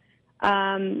 And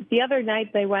the other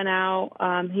night they went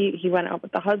out. He went out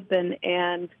with the husband,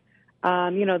 and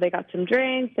they got some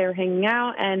drinks. They were hanging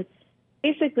out, and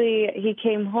basically he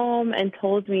came home and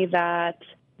told me that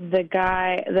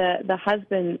the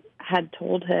husband had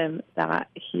told him that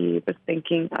he was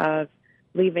thinking of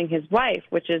leaving his wife,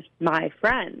 which is my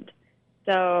friend.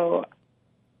 So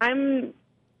I'm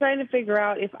trying to figure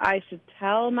out if I should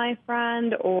tell my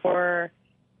friend or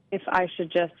if I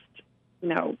should just,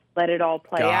 let it all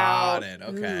play out. Got it.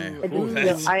 Okay.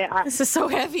 This is so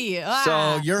heavy.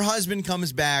 So your husband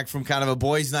comes back from kind of a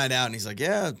boys' night out, and he's like,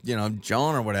 yeah,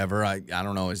 John or whatever, I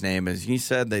don't know his name is. He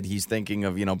said that he's thinking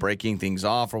of, breaking things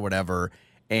off or whatever.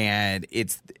 And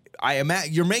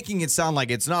you're making it sound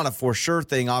like it's not a for sure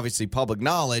thing, obviously public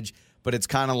knowledge, but it's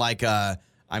kind of like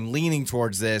I'm leaning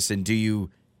towards this. And do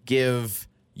you give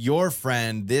your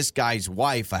friend, this guy's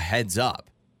wife, a heads up?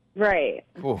 Right.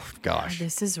 Oh, gosh.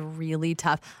 This is really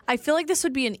tough. I feel like this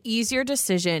would be an easier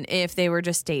decision if they were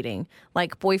just dating,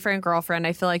 like boyfriend, girlfriend.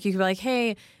 I feel like you could be like,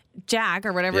 hey, Jack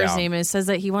or whatever his name is says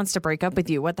that he wants to break up with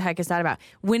you. What the heck is that about?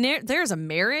 When there's a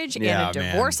marriage and a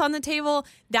divorce on the table,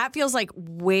 that feels like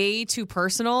way too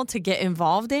personal to get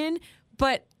involved in.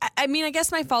 But I mean, I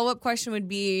guess my follow-up question would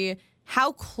be,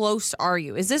 how close are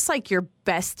you? Is this like your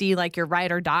bestie, like your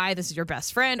ride or die? This is your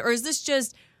best friend? Or is this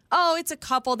just, it's a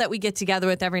couple that we get together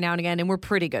with every now and again and we're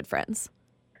pretty good friends?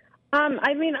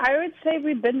 I mean, I would say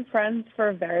we've been friends for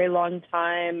a very long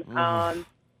time.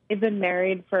 We've been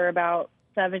married for about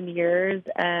 7 years,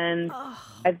 and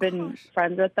I've been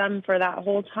friends with them for that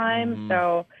whole time.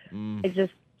 So I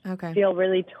just feel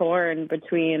really torn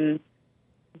between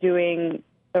doing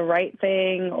the right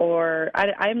thing, or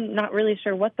I'm not really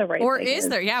sure what the right thing is. Or is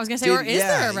there? Yeah, I was going to say, is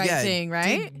there a right thing,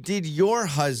 right? Did your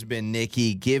husband,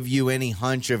 Nikki, give you any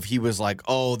hunch of he was like,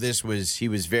 he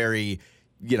was very,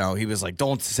 he was like,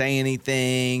 don't say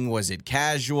anything? Was it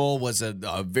casual? Was it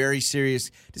a very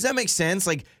serious? Does that make sense?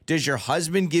 Like, does your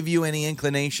husband give you any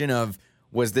inclination of,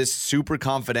 was this super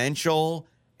confidential?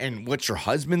 And what's your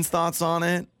husband's thoughts on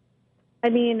it? I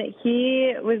mean,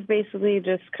 he was basically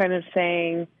just kind of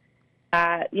saying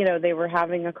that, they were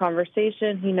having a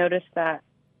conversation. He noticed that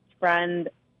his friend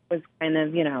was kind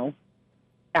of, down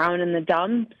in the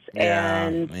dumps. Yeah,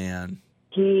 and man.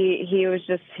 He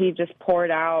just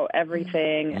poured out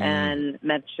everything and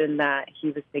mentioned that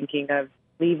he was thinking of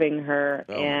leaving her,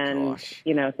 and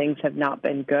things have not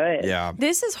been good. Yeah.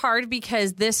 This is hard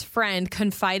because this friend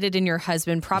confided in your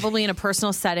husband, probably in a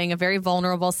personal setting, a very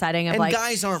vulnerable setting of and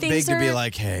guys aren't big to be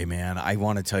like, hey man, I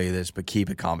want to tell you this, but keep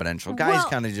it confidential. Guys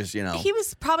kind of just, He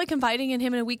was probably confiding in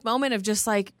him in a weak moment of just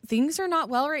like, things are not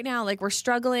well right now. Like, we're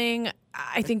struggling.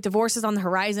 I think divorce is on the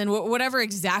horizon. Whatever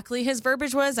exactly his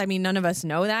verbiage was. I mean, none of us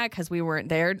know that because we weren't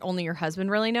there. Only your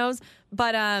husband really knows.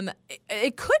 But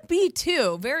it could be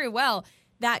too, very well,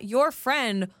 that your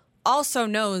friend also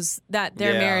knows that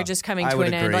their marriage is coming to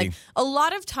an end. Like, a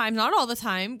lot of times, not all the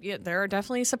time, there are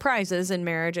definitely surprises in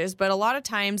marriages, but a lot of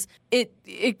times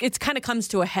it kind of comes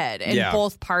to a head, and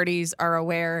both parties are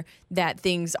aware that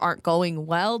things aren't going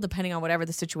well, depending on whatever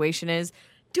the situation is.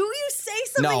 Do you say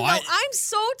something? No, I'm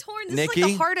so torn. This Nikki, is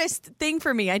like the hardest thing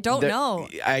for me. I don't know.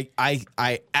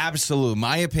 I absolutely,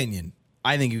 my opinion,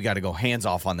 I think you got to go hands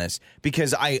off on this,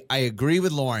 because I agree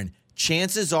with Lauren.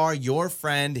 Chances are your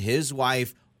friend, his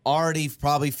wife, already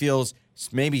probably feels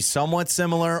maybe somewhat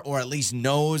similar, or at least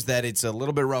knows that it's a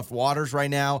little bit rough waters right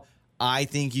now. I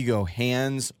think you go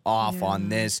hands off on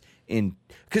this.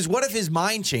 Because what if his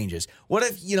mind changes? What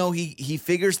if, he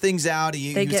figures things out,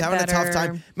 he's having a tough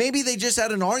time. Maybe they just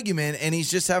had an argument and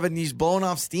he's blowing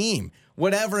off steam.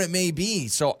 Whatever it may be.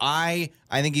 So I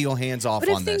think you go hands off on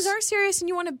this. But if things are serious and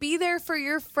you want to be there for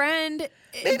your friend,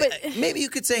 maybe you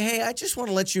could say, hey, I just want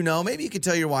to let you know. Maybe you could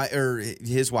tell your wife or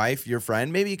his wife, your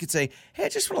friend. Maybe you could say, hey, I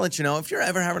just want to let you know, if you're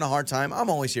ever having a hard time, I'm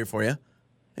always here for you.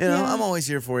 I'm always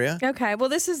here for you. Okay. Well,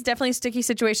 this is definitely a sticky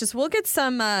situation. So we'll get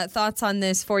some thoughts on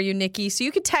this for you, Nikki. So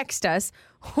you could text us.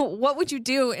 What would you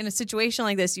do in a situation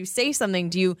like this? You say something.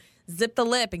 Do you zip the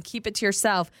lip and keep it to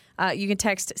yourself? You can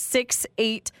text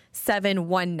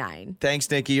 68719. Thanks,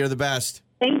 Nikki. You're the best.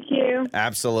 Thank you.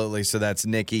 Absolutely. So that's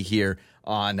Nikki here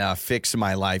on Fix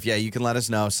My Life. Yeah, you can let us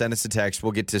know. Send us a text.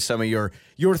 We'll get to some of your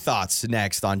thoughts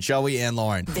next on Joey and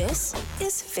Lauren. This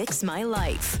is Fix My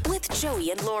Life with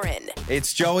Joey and Lauren.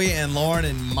 It's Joey and Lauren,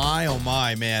 and my, oh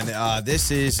my, man,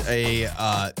 this is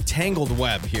a tangled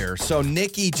web here. So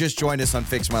Nikki just joined us on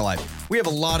Fix My Life. We have a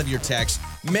lot of your texts.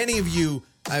 Many of you,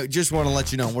 I just want to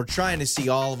let you know, we're trying to see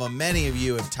all of them. Many of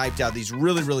you have typed out these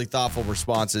really, really thoughtful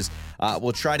responses.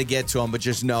 We'll try to get to them, but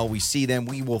just know we see them.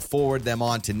 We will forward them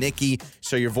on to Nikki,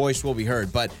 so your voice will be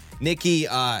heard. But Nikki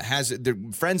they're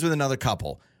friends with another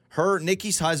couple.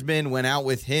 Nikki's husband went out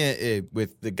with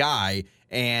the guy,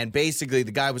 and basically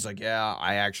the guy was like, yeah,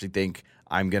 I actually think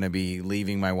I'm going to be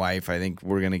leaving my wife. I think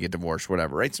we're going to get divorced,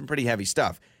 whatever, right? Some pretty heavy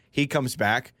stuff. He comes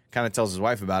back, kind of tells his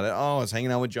wife about it. Oh, I was hanging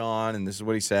out with John, and this is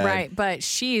what he said. Right, but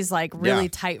she's like really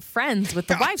tight friends with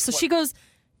the wife. So she goes,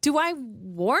 do I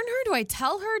warn her? Do I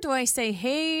tell her? Do I say,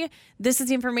 hey, this is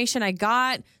the information I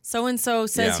got. So-and-so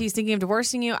says he's thinking of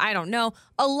divorcing you. I don't know.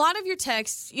 A lot of your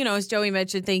texts, as Joey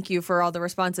mentioned, thank you for all the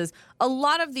responses. A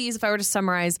lot of these, if I were to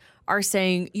summarize, are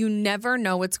saying you never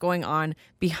know what's going on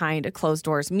behind closed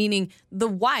doors, meaning the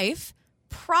wife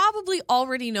probably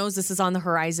already knows this is on the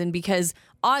horizon because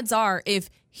odds are if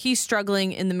he's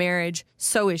struggling in the marriage,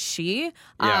 so is she.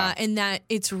 And that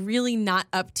it's really not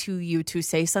up to you to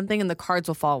say something, and the cards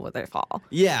will fall where they fall.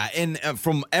 Yeah, and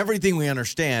from everything we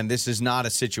understand, this is not a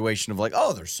situation of like,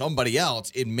 oh, there's somebody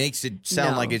else. It makes it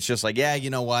sound like it's just like, yeah,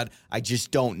 you know what? I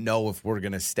just don't know if we're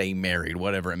going to stay married,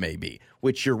 whatever it may be.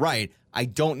 Which you're right. I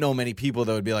don't know many people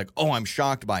that would be like, oh, I'm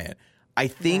shocked by it. I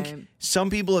think some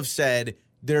people have said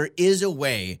there is a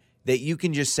way that you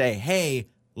can just say, hey,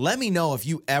 let me know if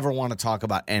you ever want to talk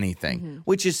about anything,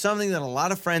 which is something that a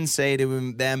lot of friends say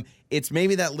to them. It's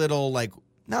maybe that little, like,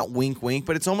 not wink, wink,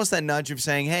 but it's almost that nudge of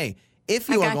saying, hey, if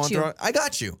you are going through it, I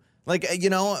got you. Like, you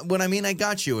know what I mean? I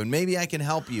got you, and maybe I can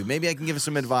help you. Maybe I can give you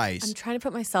some advice. I'm trying to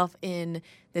put myself in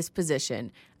this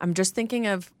position. I'm just thinking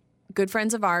of good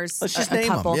friends of ours, let's just a name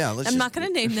couple. Them. Yeah, I'm not going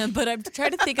to name them, but I'm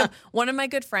trying to think of one of my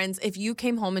good friends. If you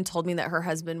came home and told me that her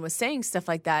husband was saying stuff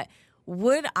like that,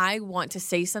 would I want to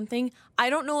say something? I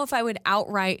don't know if I would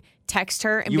outright text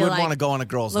her and be like, you would want to go on a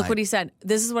girls' look night. what he said.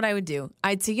 This is what I would do.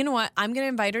 I'd say, you know what? I'm going to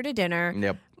invite her to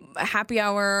dinner, happy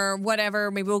hour, whatever.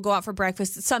 Maybe we'll go out for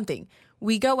breakfast, something.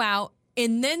 We go out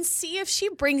and then see if she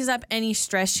brings up any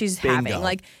stress she's having.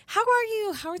 Like, how are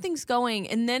you? How are things going?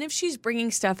 And then if she's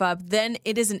bringing stuff up, then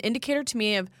it is an indicator to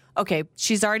me of, okay,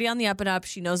 she's already on the up and up.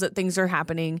 She knows that things are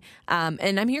happening,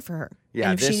 and I'm here for her.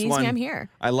 Yeah, and if she needs me, I'm here.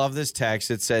 I love this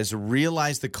text. It says,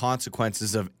 realize the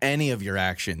consequences of any of your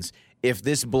actions. If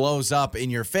this blows up in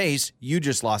your face, you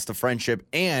just lost a friendship,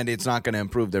 and it's not going to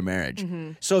improve their marriage.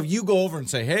 So if you go over and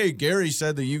say, hey, Gary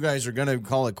said that you guys are going to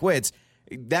call it quits,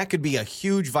 that could be a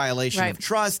huge violation of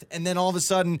trust, and then all of a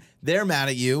sudden, they're mad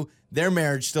at you. Their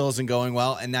marriage still isn't going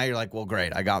well, and now you're like, well,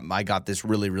 great. I got this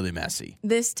really, really messy.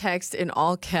 This text in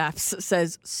all caps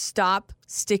says, stop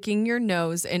sticking your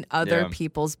nose in other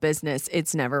people's business.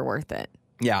 It's never worth it.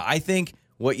 Yeah, I think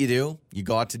what you do, you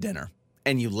go out to dinner,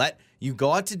 and you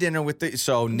go out to dinner with Nikki.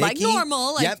 Like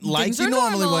normal. Like you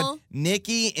normally would.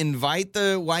 Nikki, invite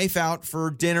the wife out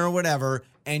for dinner or whatever,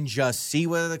 and just see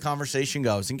where the conversation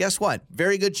goes. And guess what?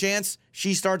 Very good chance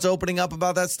she starts opening up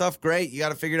about that stuff. Great. You got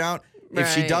to figure it out. If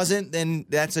she doesn't, then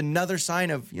that's another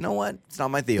sign of, you know what? It's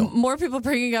not my deal. More people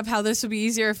bringing up how this would be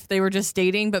easier if they were just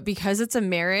dating, but because it's a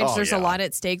marriage, there's a lot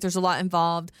at stake. There's a lot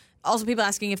involved. Also, people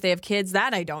asking if they have kids.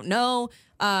 That I don't know.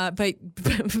 But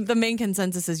the main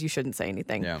consensus is you shouldn't say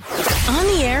anything. Yeah. On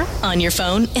the air, on your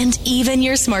phone, and even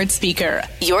your smart speaker.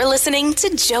 You're listening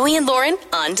to Joey and Lauren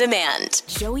on demand.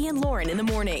 Joey and Lauren in the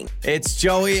morning. It's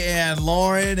Joey and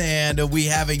Lauren, and we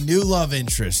have a new love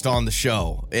interest on the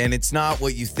show. And it's not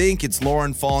what you think. It's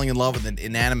Lauren falling in love with an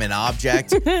inanimate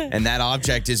object, and that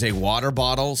object is a water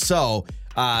bottle. So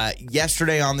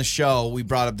yesterday on the show, we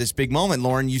brought up this big moment.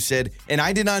 Lauren, you said, and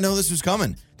I did not know this was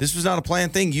coming. This was not a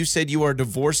planned thing. You said you are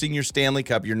divorcing your Stanley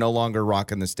Cup. You're no longer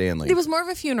rocking the Stanley. It was more of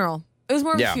a funeral. It was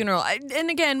more of a funeral.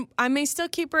 And again, I may still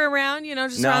keep her around,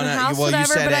 just around the house, well,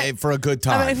 whatever. You said for a good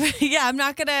time.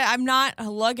 I'm not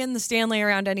lugging the Stanley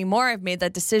around anymore. I've made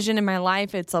that decision in my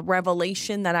life. It's a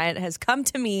revelation that has come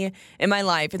to me in my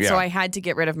life. And so I had to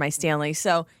get rid of my Stanley.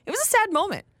 So it was a sad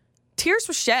moment. Tears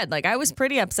were shed. Like, I was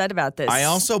pretty upset about this. I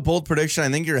also, bold prediction, I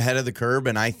think you're ahead of the curve,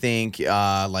 and I think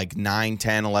like 9,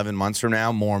 10, 11 months from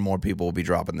now, more and more people will be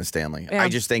dropping the Stanley. Yeah. I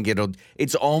just think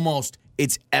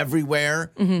it's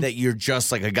everywhere that you're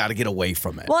just like, I got to get away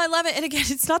from it. Well, I love it. And again,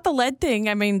 it's not the lead thing.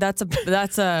 I mean, that's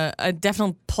a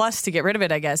definite plus to get rid of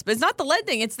it, I guess. But it's not the lead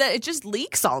thing. It's that it just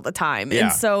leaks all the time. Yeah.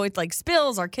 And so it like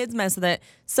spills. Our kids mess with it.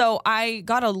 So I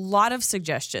got a lot of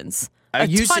suggestions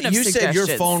You ton of said your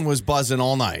suggestions. phone was buzzing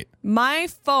all night. My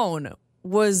phone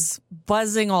was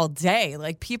buzzing all day.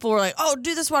 Like people were like, "Oh,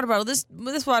 do this water bottle, this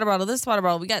water bottle, this water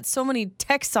bottle." We got so many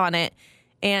texts on it,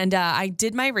 and I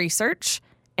did my research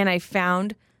and I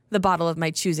found the bottle of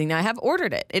my choosing. Now I have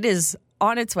ordered it. It is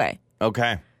on its way.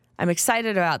 Okay. I'm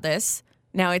excited about this.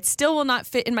 Now it still will not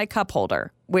fit in my cup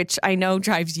holder, which I know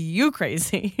drives you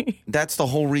crazy. That's the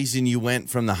whole reason you went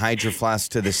from the Hydro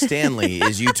Flask to the Stanley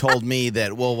is you told me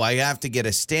that, well, I have to get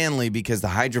a Stanley because the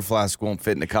Hydro Flask won't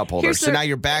fit in the cup holder. So now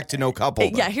you're back to no cup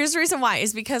holder. Yeah, here's the reason why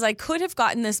is because I could have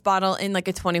gotten this bottle in like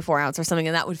a 24 ounce or something,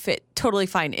 and that would fit totally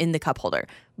fine in the cup holder.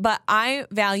 But I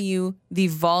value the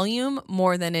volume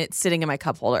more than it sitting in my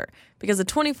cup holder because a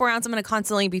 24 ounce, I'm going to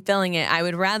constantly be filling it. I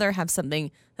would rather have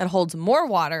something that holds more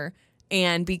water.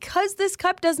 And because this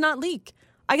cup does not leak,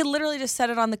 I could literally just set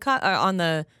it on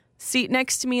the seat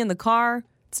next to me in the car.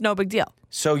 It's no big deal.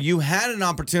 So you had an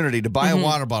opportunity to buy a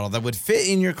water bottle that would fit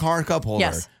in your car cup holder.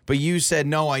 Yes. But you said,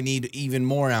 no, I need even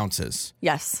more ounces.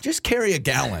 Yes. Just carry a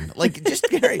gallon. Like, just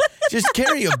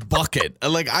carry a bucket.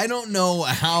 Like, I don't know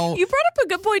how. You brought up a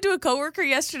good point to a coworker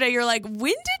yesterday. You're like,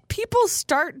 when did people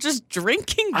start just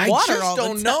drinking water I just all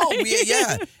don't the know. time?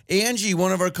 Yeah. Angie,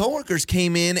 one of our coworkers,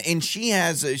 came in and she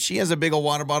has a big old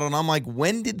water bottle. And I'm like,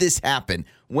 when did this happen?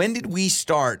 When did we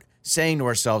start saying to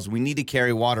ourselves, we need to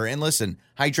carry water? And listen,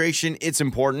 hydration, it's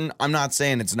important. I'm not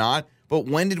saying it's not. But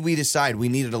when did we decide we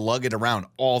needed to lug it around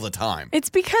all the time? It's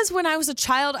because when I was a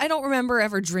child, I don't remember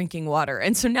ever drinking water.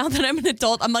 And so now that I'm an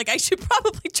adult, I'm like, I should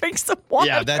probably drink some water.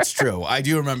 Yeah, that's true. I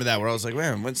do remember that where I was like,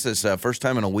 man, what's this, first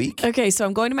time in a week? Okay, so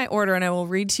I'm going to my order and I will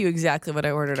read to you exactly what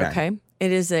I ordered, okay?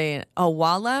 It is a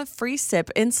Awala free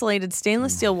sip insulated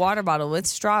stainless steel water bottle with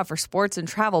straw for sports and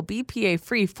travel, BPA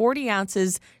free, 40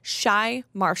 ounces, shy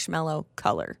marshmallow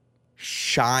color.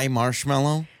 Shy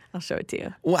marshmallow? I'll show it to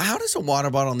you. Well, how does a water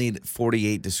bottle need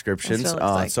 48 descriptions? That's what it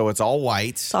looks like. So it's all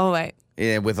white. It's all white.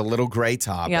 Yeah, with a little gray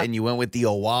top. Yep. And you went with the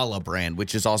Owala brand,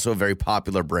 which is also a very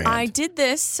popular brand. I did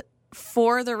this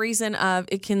for the reason of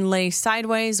it can lay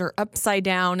sideways or upside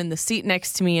down in the seat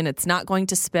next to me and it's not going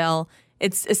to spill.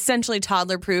 It's essentially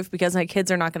toddler proof because my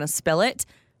kids are not going to spill it,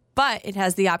 but it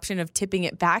has the option of tipping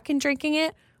it back and drinking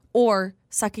it or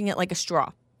sucking it like a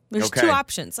straw. There's two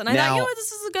options. And I thought,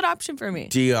 this is a good option for me.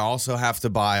 Do you also have to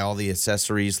buy all the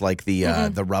accessories like the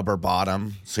rubber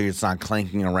bottom so it's not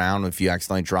clanking around if you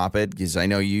accidentally drop it? Because I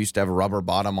know you used to have a rubber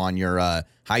bottom on your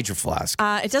Hydro Flask.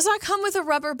 It does not come with a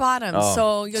rubber bottom,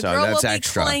 so your girl will be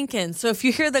extra. clanking. So if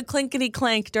you hear the clinkety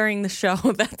clank during the show,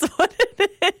 that's what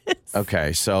it is.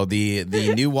 Okay, so the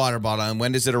new water bottle, and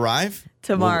when does it arrive?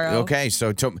 Tomorrow. Okay,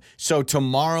 so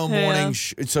tomorrow morning.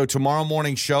 So tomorrow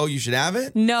morning show, you should have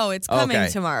it. No, it's coming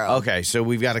tomorrow. Okay, so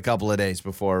we've got a couple of days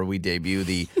before we debut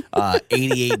the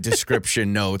 88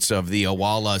 description notes of the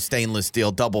Owala stainless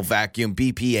steel double vacuum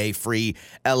BPA free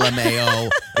LMAO,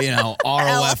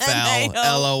 ROFL,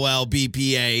 LOL,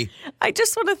 BPA. I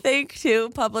just want to thank too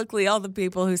publicly all the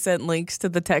people who sent links to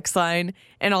the text line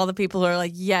and all the people who are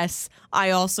like, yes,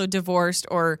 I also divorced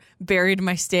or buried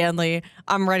my Stanley.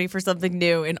 I'm ready for something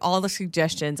new. And all the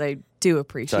suggestions, I do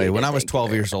appreciate. Tell you, when it. I was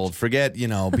 12 years old, forget,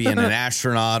 being an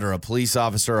astronaut or a police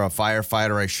officer or a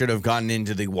firefighter, I should have gotten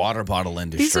into the water bottle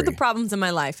industry. These are the problems in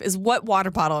my life is what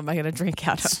water bottle am I going to drink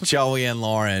out of? Joey and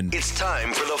Lauren. It's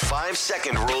time for the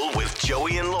 5-second rule with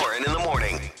Joey and Lauren in the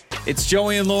morning. It's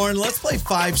Joey and Lauren. Let's play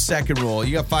 5-second rule.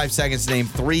 You got 5 seconds to name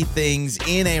 3 things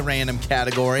in a random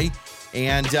category.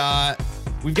 And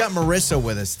we've got Marissa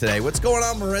with us today. What's going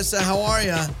on, Marissa? How are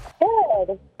you?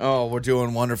 Good. Oh, we're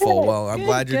doing wonderful. Well, I'm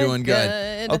glad you're doing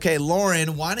good. good. Okay,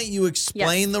 Lauren, why don't you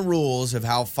explain the rules of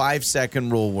how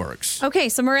 5-second rule works? Okay,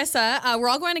 so Marissa, we're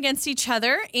all going against each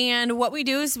other, and what we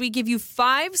do is we give you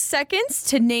 5 seconds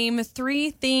to name 3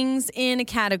 things in a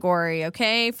category,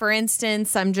 okay? For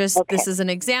instance, this is an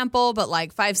example, but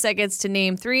like 5 seconds to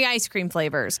name 3 ice cream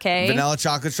flavors, okay? Vanilla,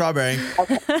 chocolate, strawberry.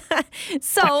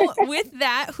 So with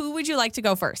that, who would you like to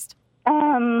go first?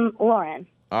 Lauren.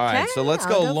 All right, so let's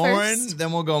I'll go go Lauren, first.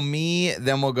 then we'll go me,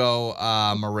 then we'll go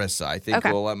Marissa. I think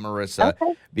Okay. we'll let Marissa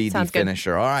be Sounds the good.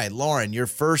 finisher. All right, Lauren, your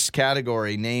first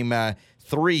category. Name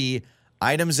 3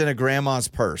 items in a grandma's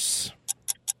purse.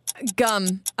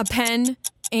 Gum, a pen,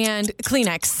 and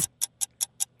Kleenex.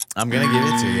 I'm going to give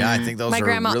it to you. I think those My are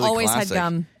grandma really always classic. had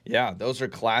gum. Yeah, those are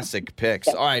classic picks.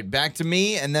 All right, back to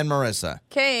me and then Marissa.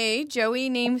 Okay, Joey,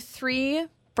 name 3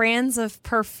 brands of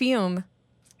perfume.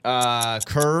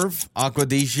 Curve,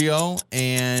 Acquadiccio,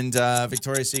 and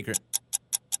Victoria's Secret.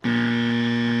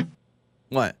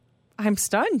 What? I'm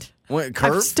stunned. What,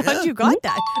 Curve? I'm stunned Yeah. you got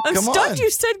that. I'm Come stunned on.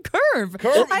 you said curve.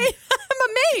 Curve. I'm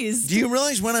amazed. Do you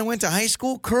realize when I went to high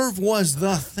school, Curve was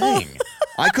the thing?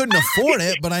 I couldn't afford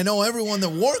it, but I know everyone that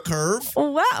wore Curve.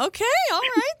 Wow. Okay. All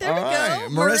right. There we go.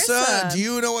 Marissa, do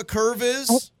you know what Curve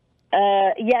is?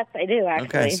 Yes, I do, actually.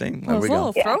 Okay, same. There we a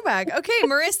little go. throwback. Okay,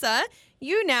 Marissa,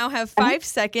 you now have 5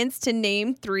 seconds to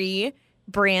name 3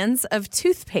 brands of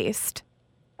toothpaste.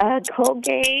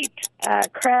 Colgate,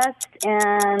 Crest,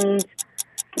 and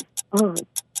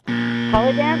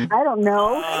Polydent? I don't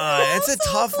know. It's a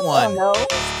tough I don't one. know.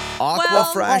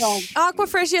 Aquafresh.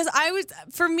 Aquafresh, yes. I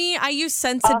use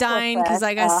Sensodyne because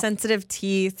I got sensitive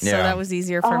teeth, so that was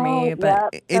easier for me.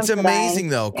 But It's amazing,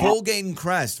 though. Colgate and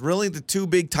Crest, really the 2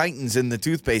 big titans in the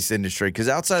toothpaste industry, because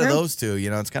outside of those 2,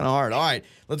 it's kind of hard. All right,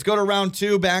 let's go to round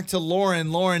 2. Back to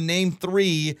Lauren. Lauren, name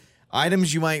 3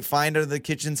 items you might find under the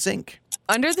kitchen sink.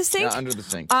 Under the sink? Yeah, under the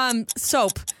sink.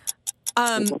 Soap,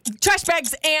 trash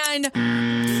bags, and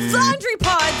laundry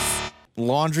pods.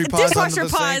 Laundry pods Dishwasher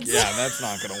under the pods. sink? Yeah, that's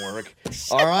not going to work.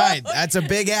 All right, that's a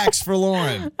big X for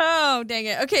Lauren. Oh, dang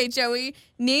it. Okay, Joey,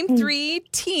 name 3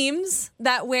 teams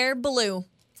that wear blue.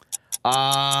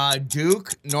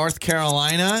 Duke, North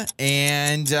Carolina,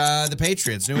 and the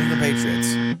Patriots, New England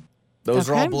Patriots. Those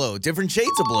are all blue. Different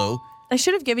shades of blue. I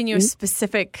should have given you a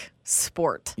specific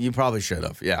sport. You probably should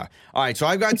have, yeah. All right, so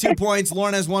I've got 2 points.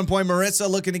 Lauren has 1 point. Marissa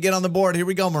looking to get on the board. Here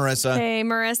we go, Marissa. Hey,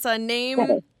 Marissa,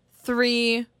 name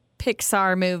 3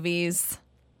 Pixar movies.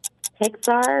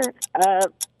 Pixar, I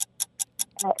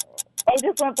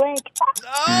just went blank.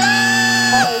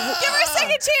 Oh! Give her a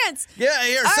second chance. Yeah,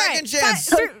 here, All second right, chance.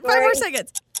 5 more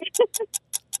seconds.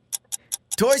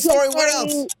 Toy Story, what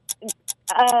else?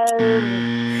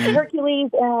 Hercules,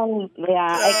 and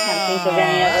I can't think of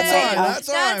any other right now. That's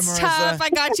all right, That's Marissa. tough. I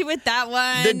got you with that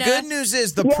one. The good news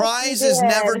is the prize is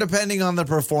never depending on the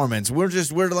performance. We're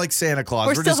like Santa Claus.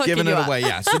 We're We're still just giving hooking it you away. up.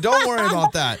 Yeah, so don't worry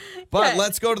about that. But Okay.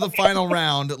 let's go to the final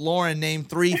round. Lauren, name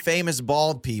 3 famous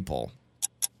bald people.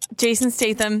 Jason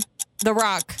Statham, The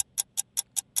Rock,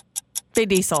 Vin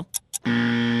Diesel.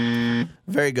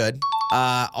 Very good.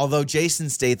 Although Jason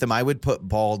Statham, I would put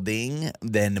balding,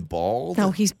 then bald.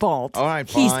 No, he's bald. All right,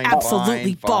 He's fine,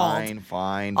 absolutely bald.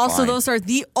 Fine. Also, those are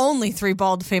the only 3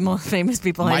 bald famous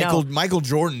people I know. Michael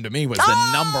Jordan to me was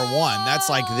the number 1. That's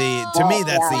like to me,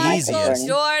 that's the Michael easiest.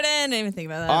 Jordan. I didn't even think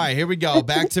about that. All right, here we go.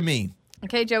 Back to me.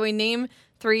 Okay, Joey, name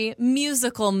 3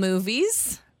 musical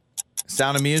movies.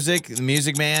 Sound of Music, The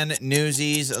Music Man,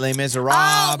 Newsies, Les Miserables.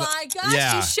 Oh my gosh,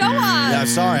 you show us. Yeah,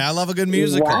 sorry. I love a good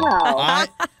musical. Wow.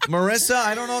 Marissa,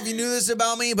 I don't know if you knew this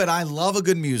about me, but I love a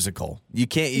good musical. You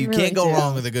really can't go do.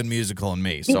 wrong with a good musical in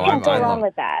me. You So can't go I wrong love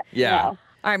with that. Yeah. No.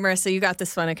 All right, Marissa, you got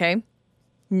this one, okay?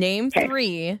 Name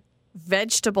 3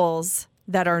 vegetables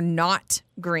that are not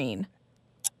green.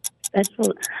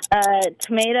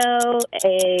 Tomato,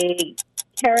 a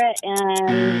carrot,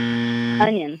 and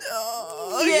onion.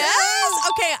 Yes.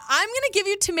 Okay, I'm going to give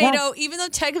you tomato, even though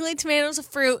technically tomato is a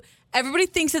fruit. Everybody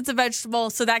thinks it's a vegetable,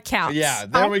 so that counts. Yeah,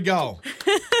 there we go.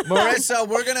 Marissa,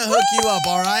 we're going to hook you up,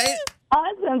 all right?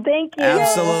 Awesome. Thank you.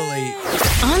 Absolutely.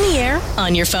 On the air,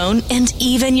 on your phone, and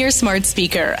even your smart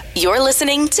speaker. You're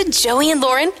listening to Joey and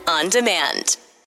Lauren on demand.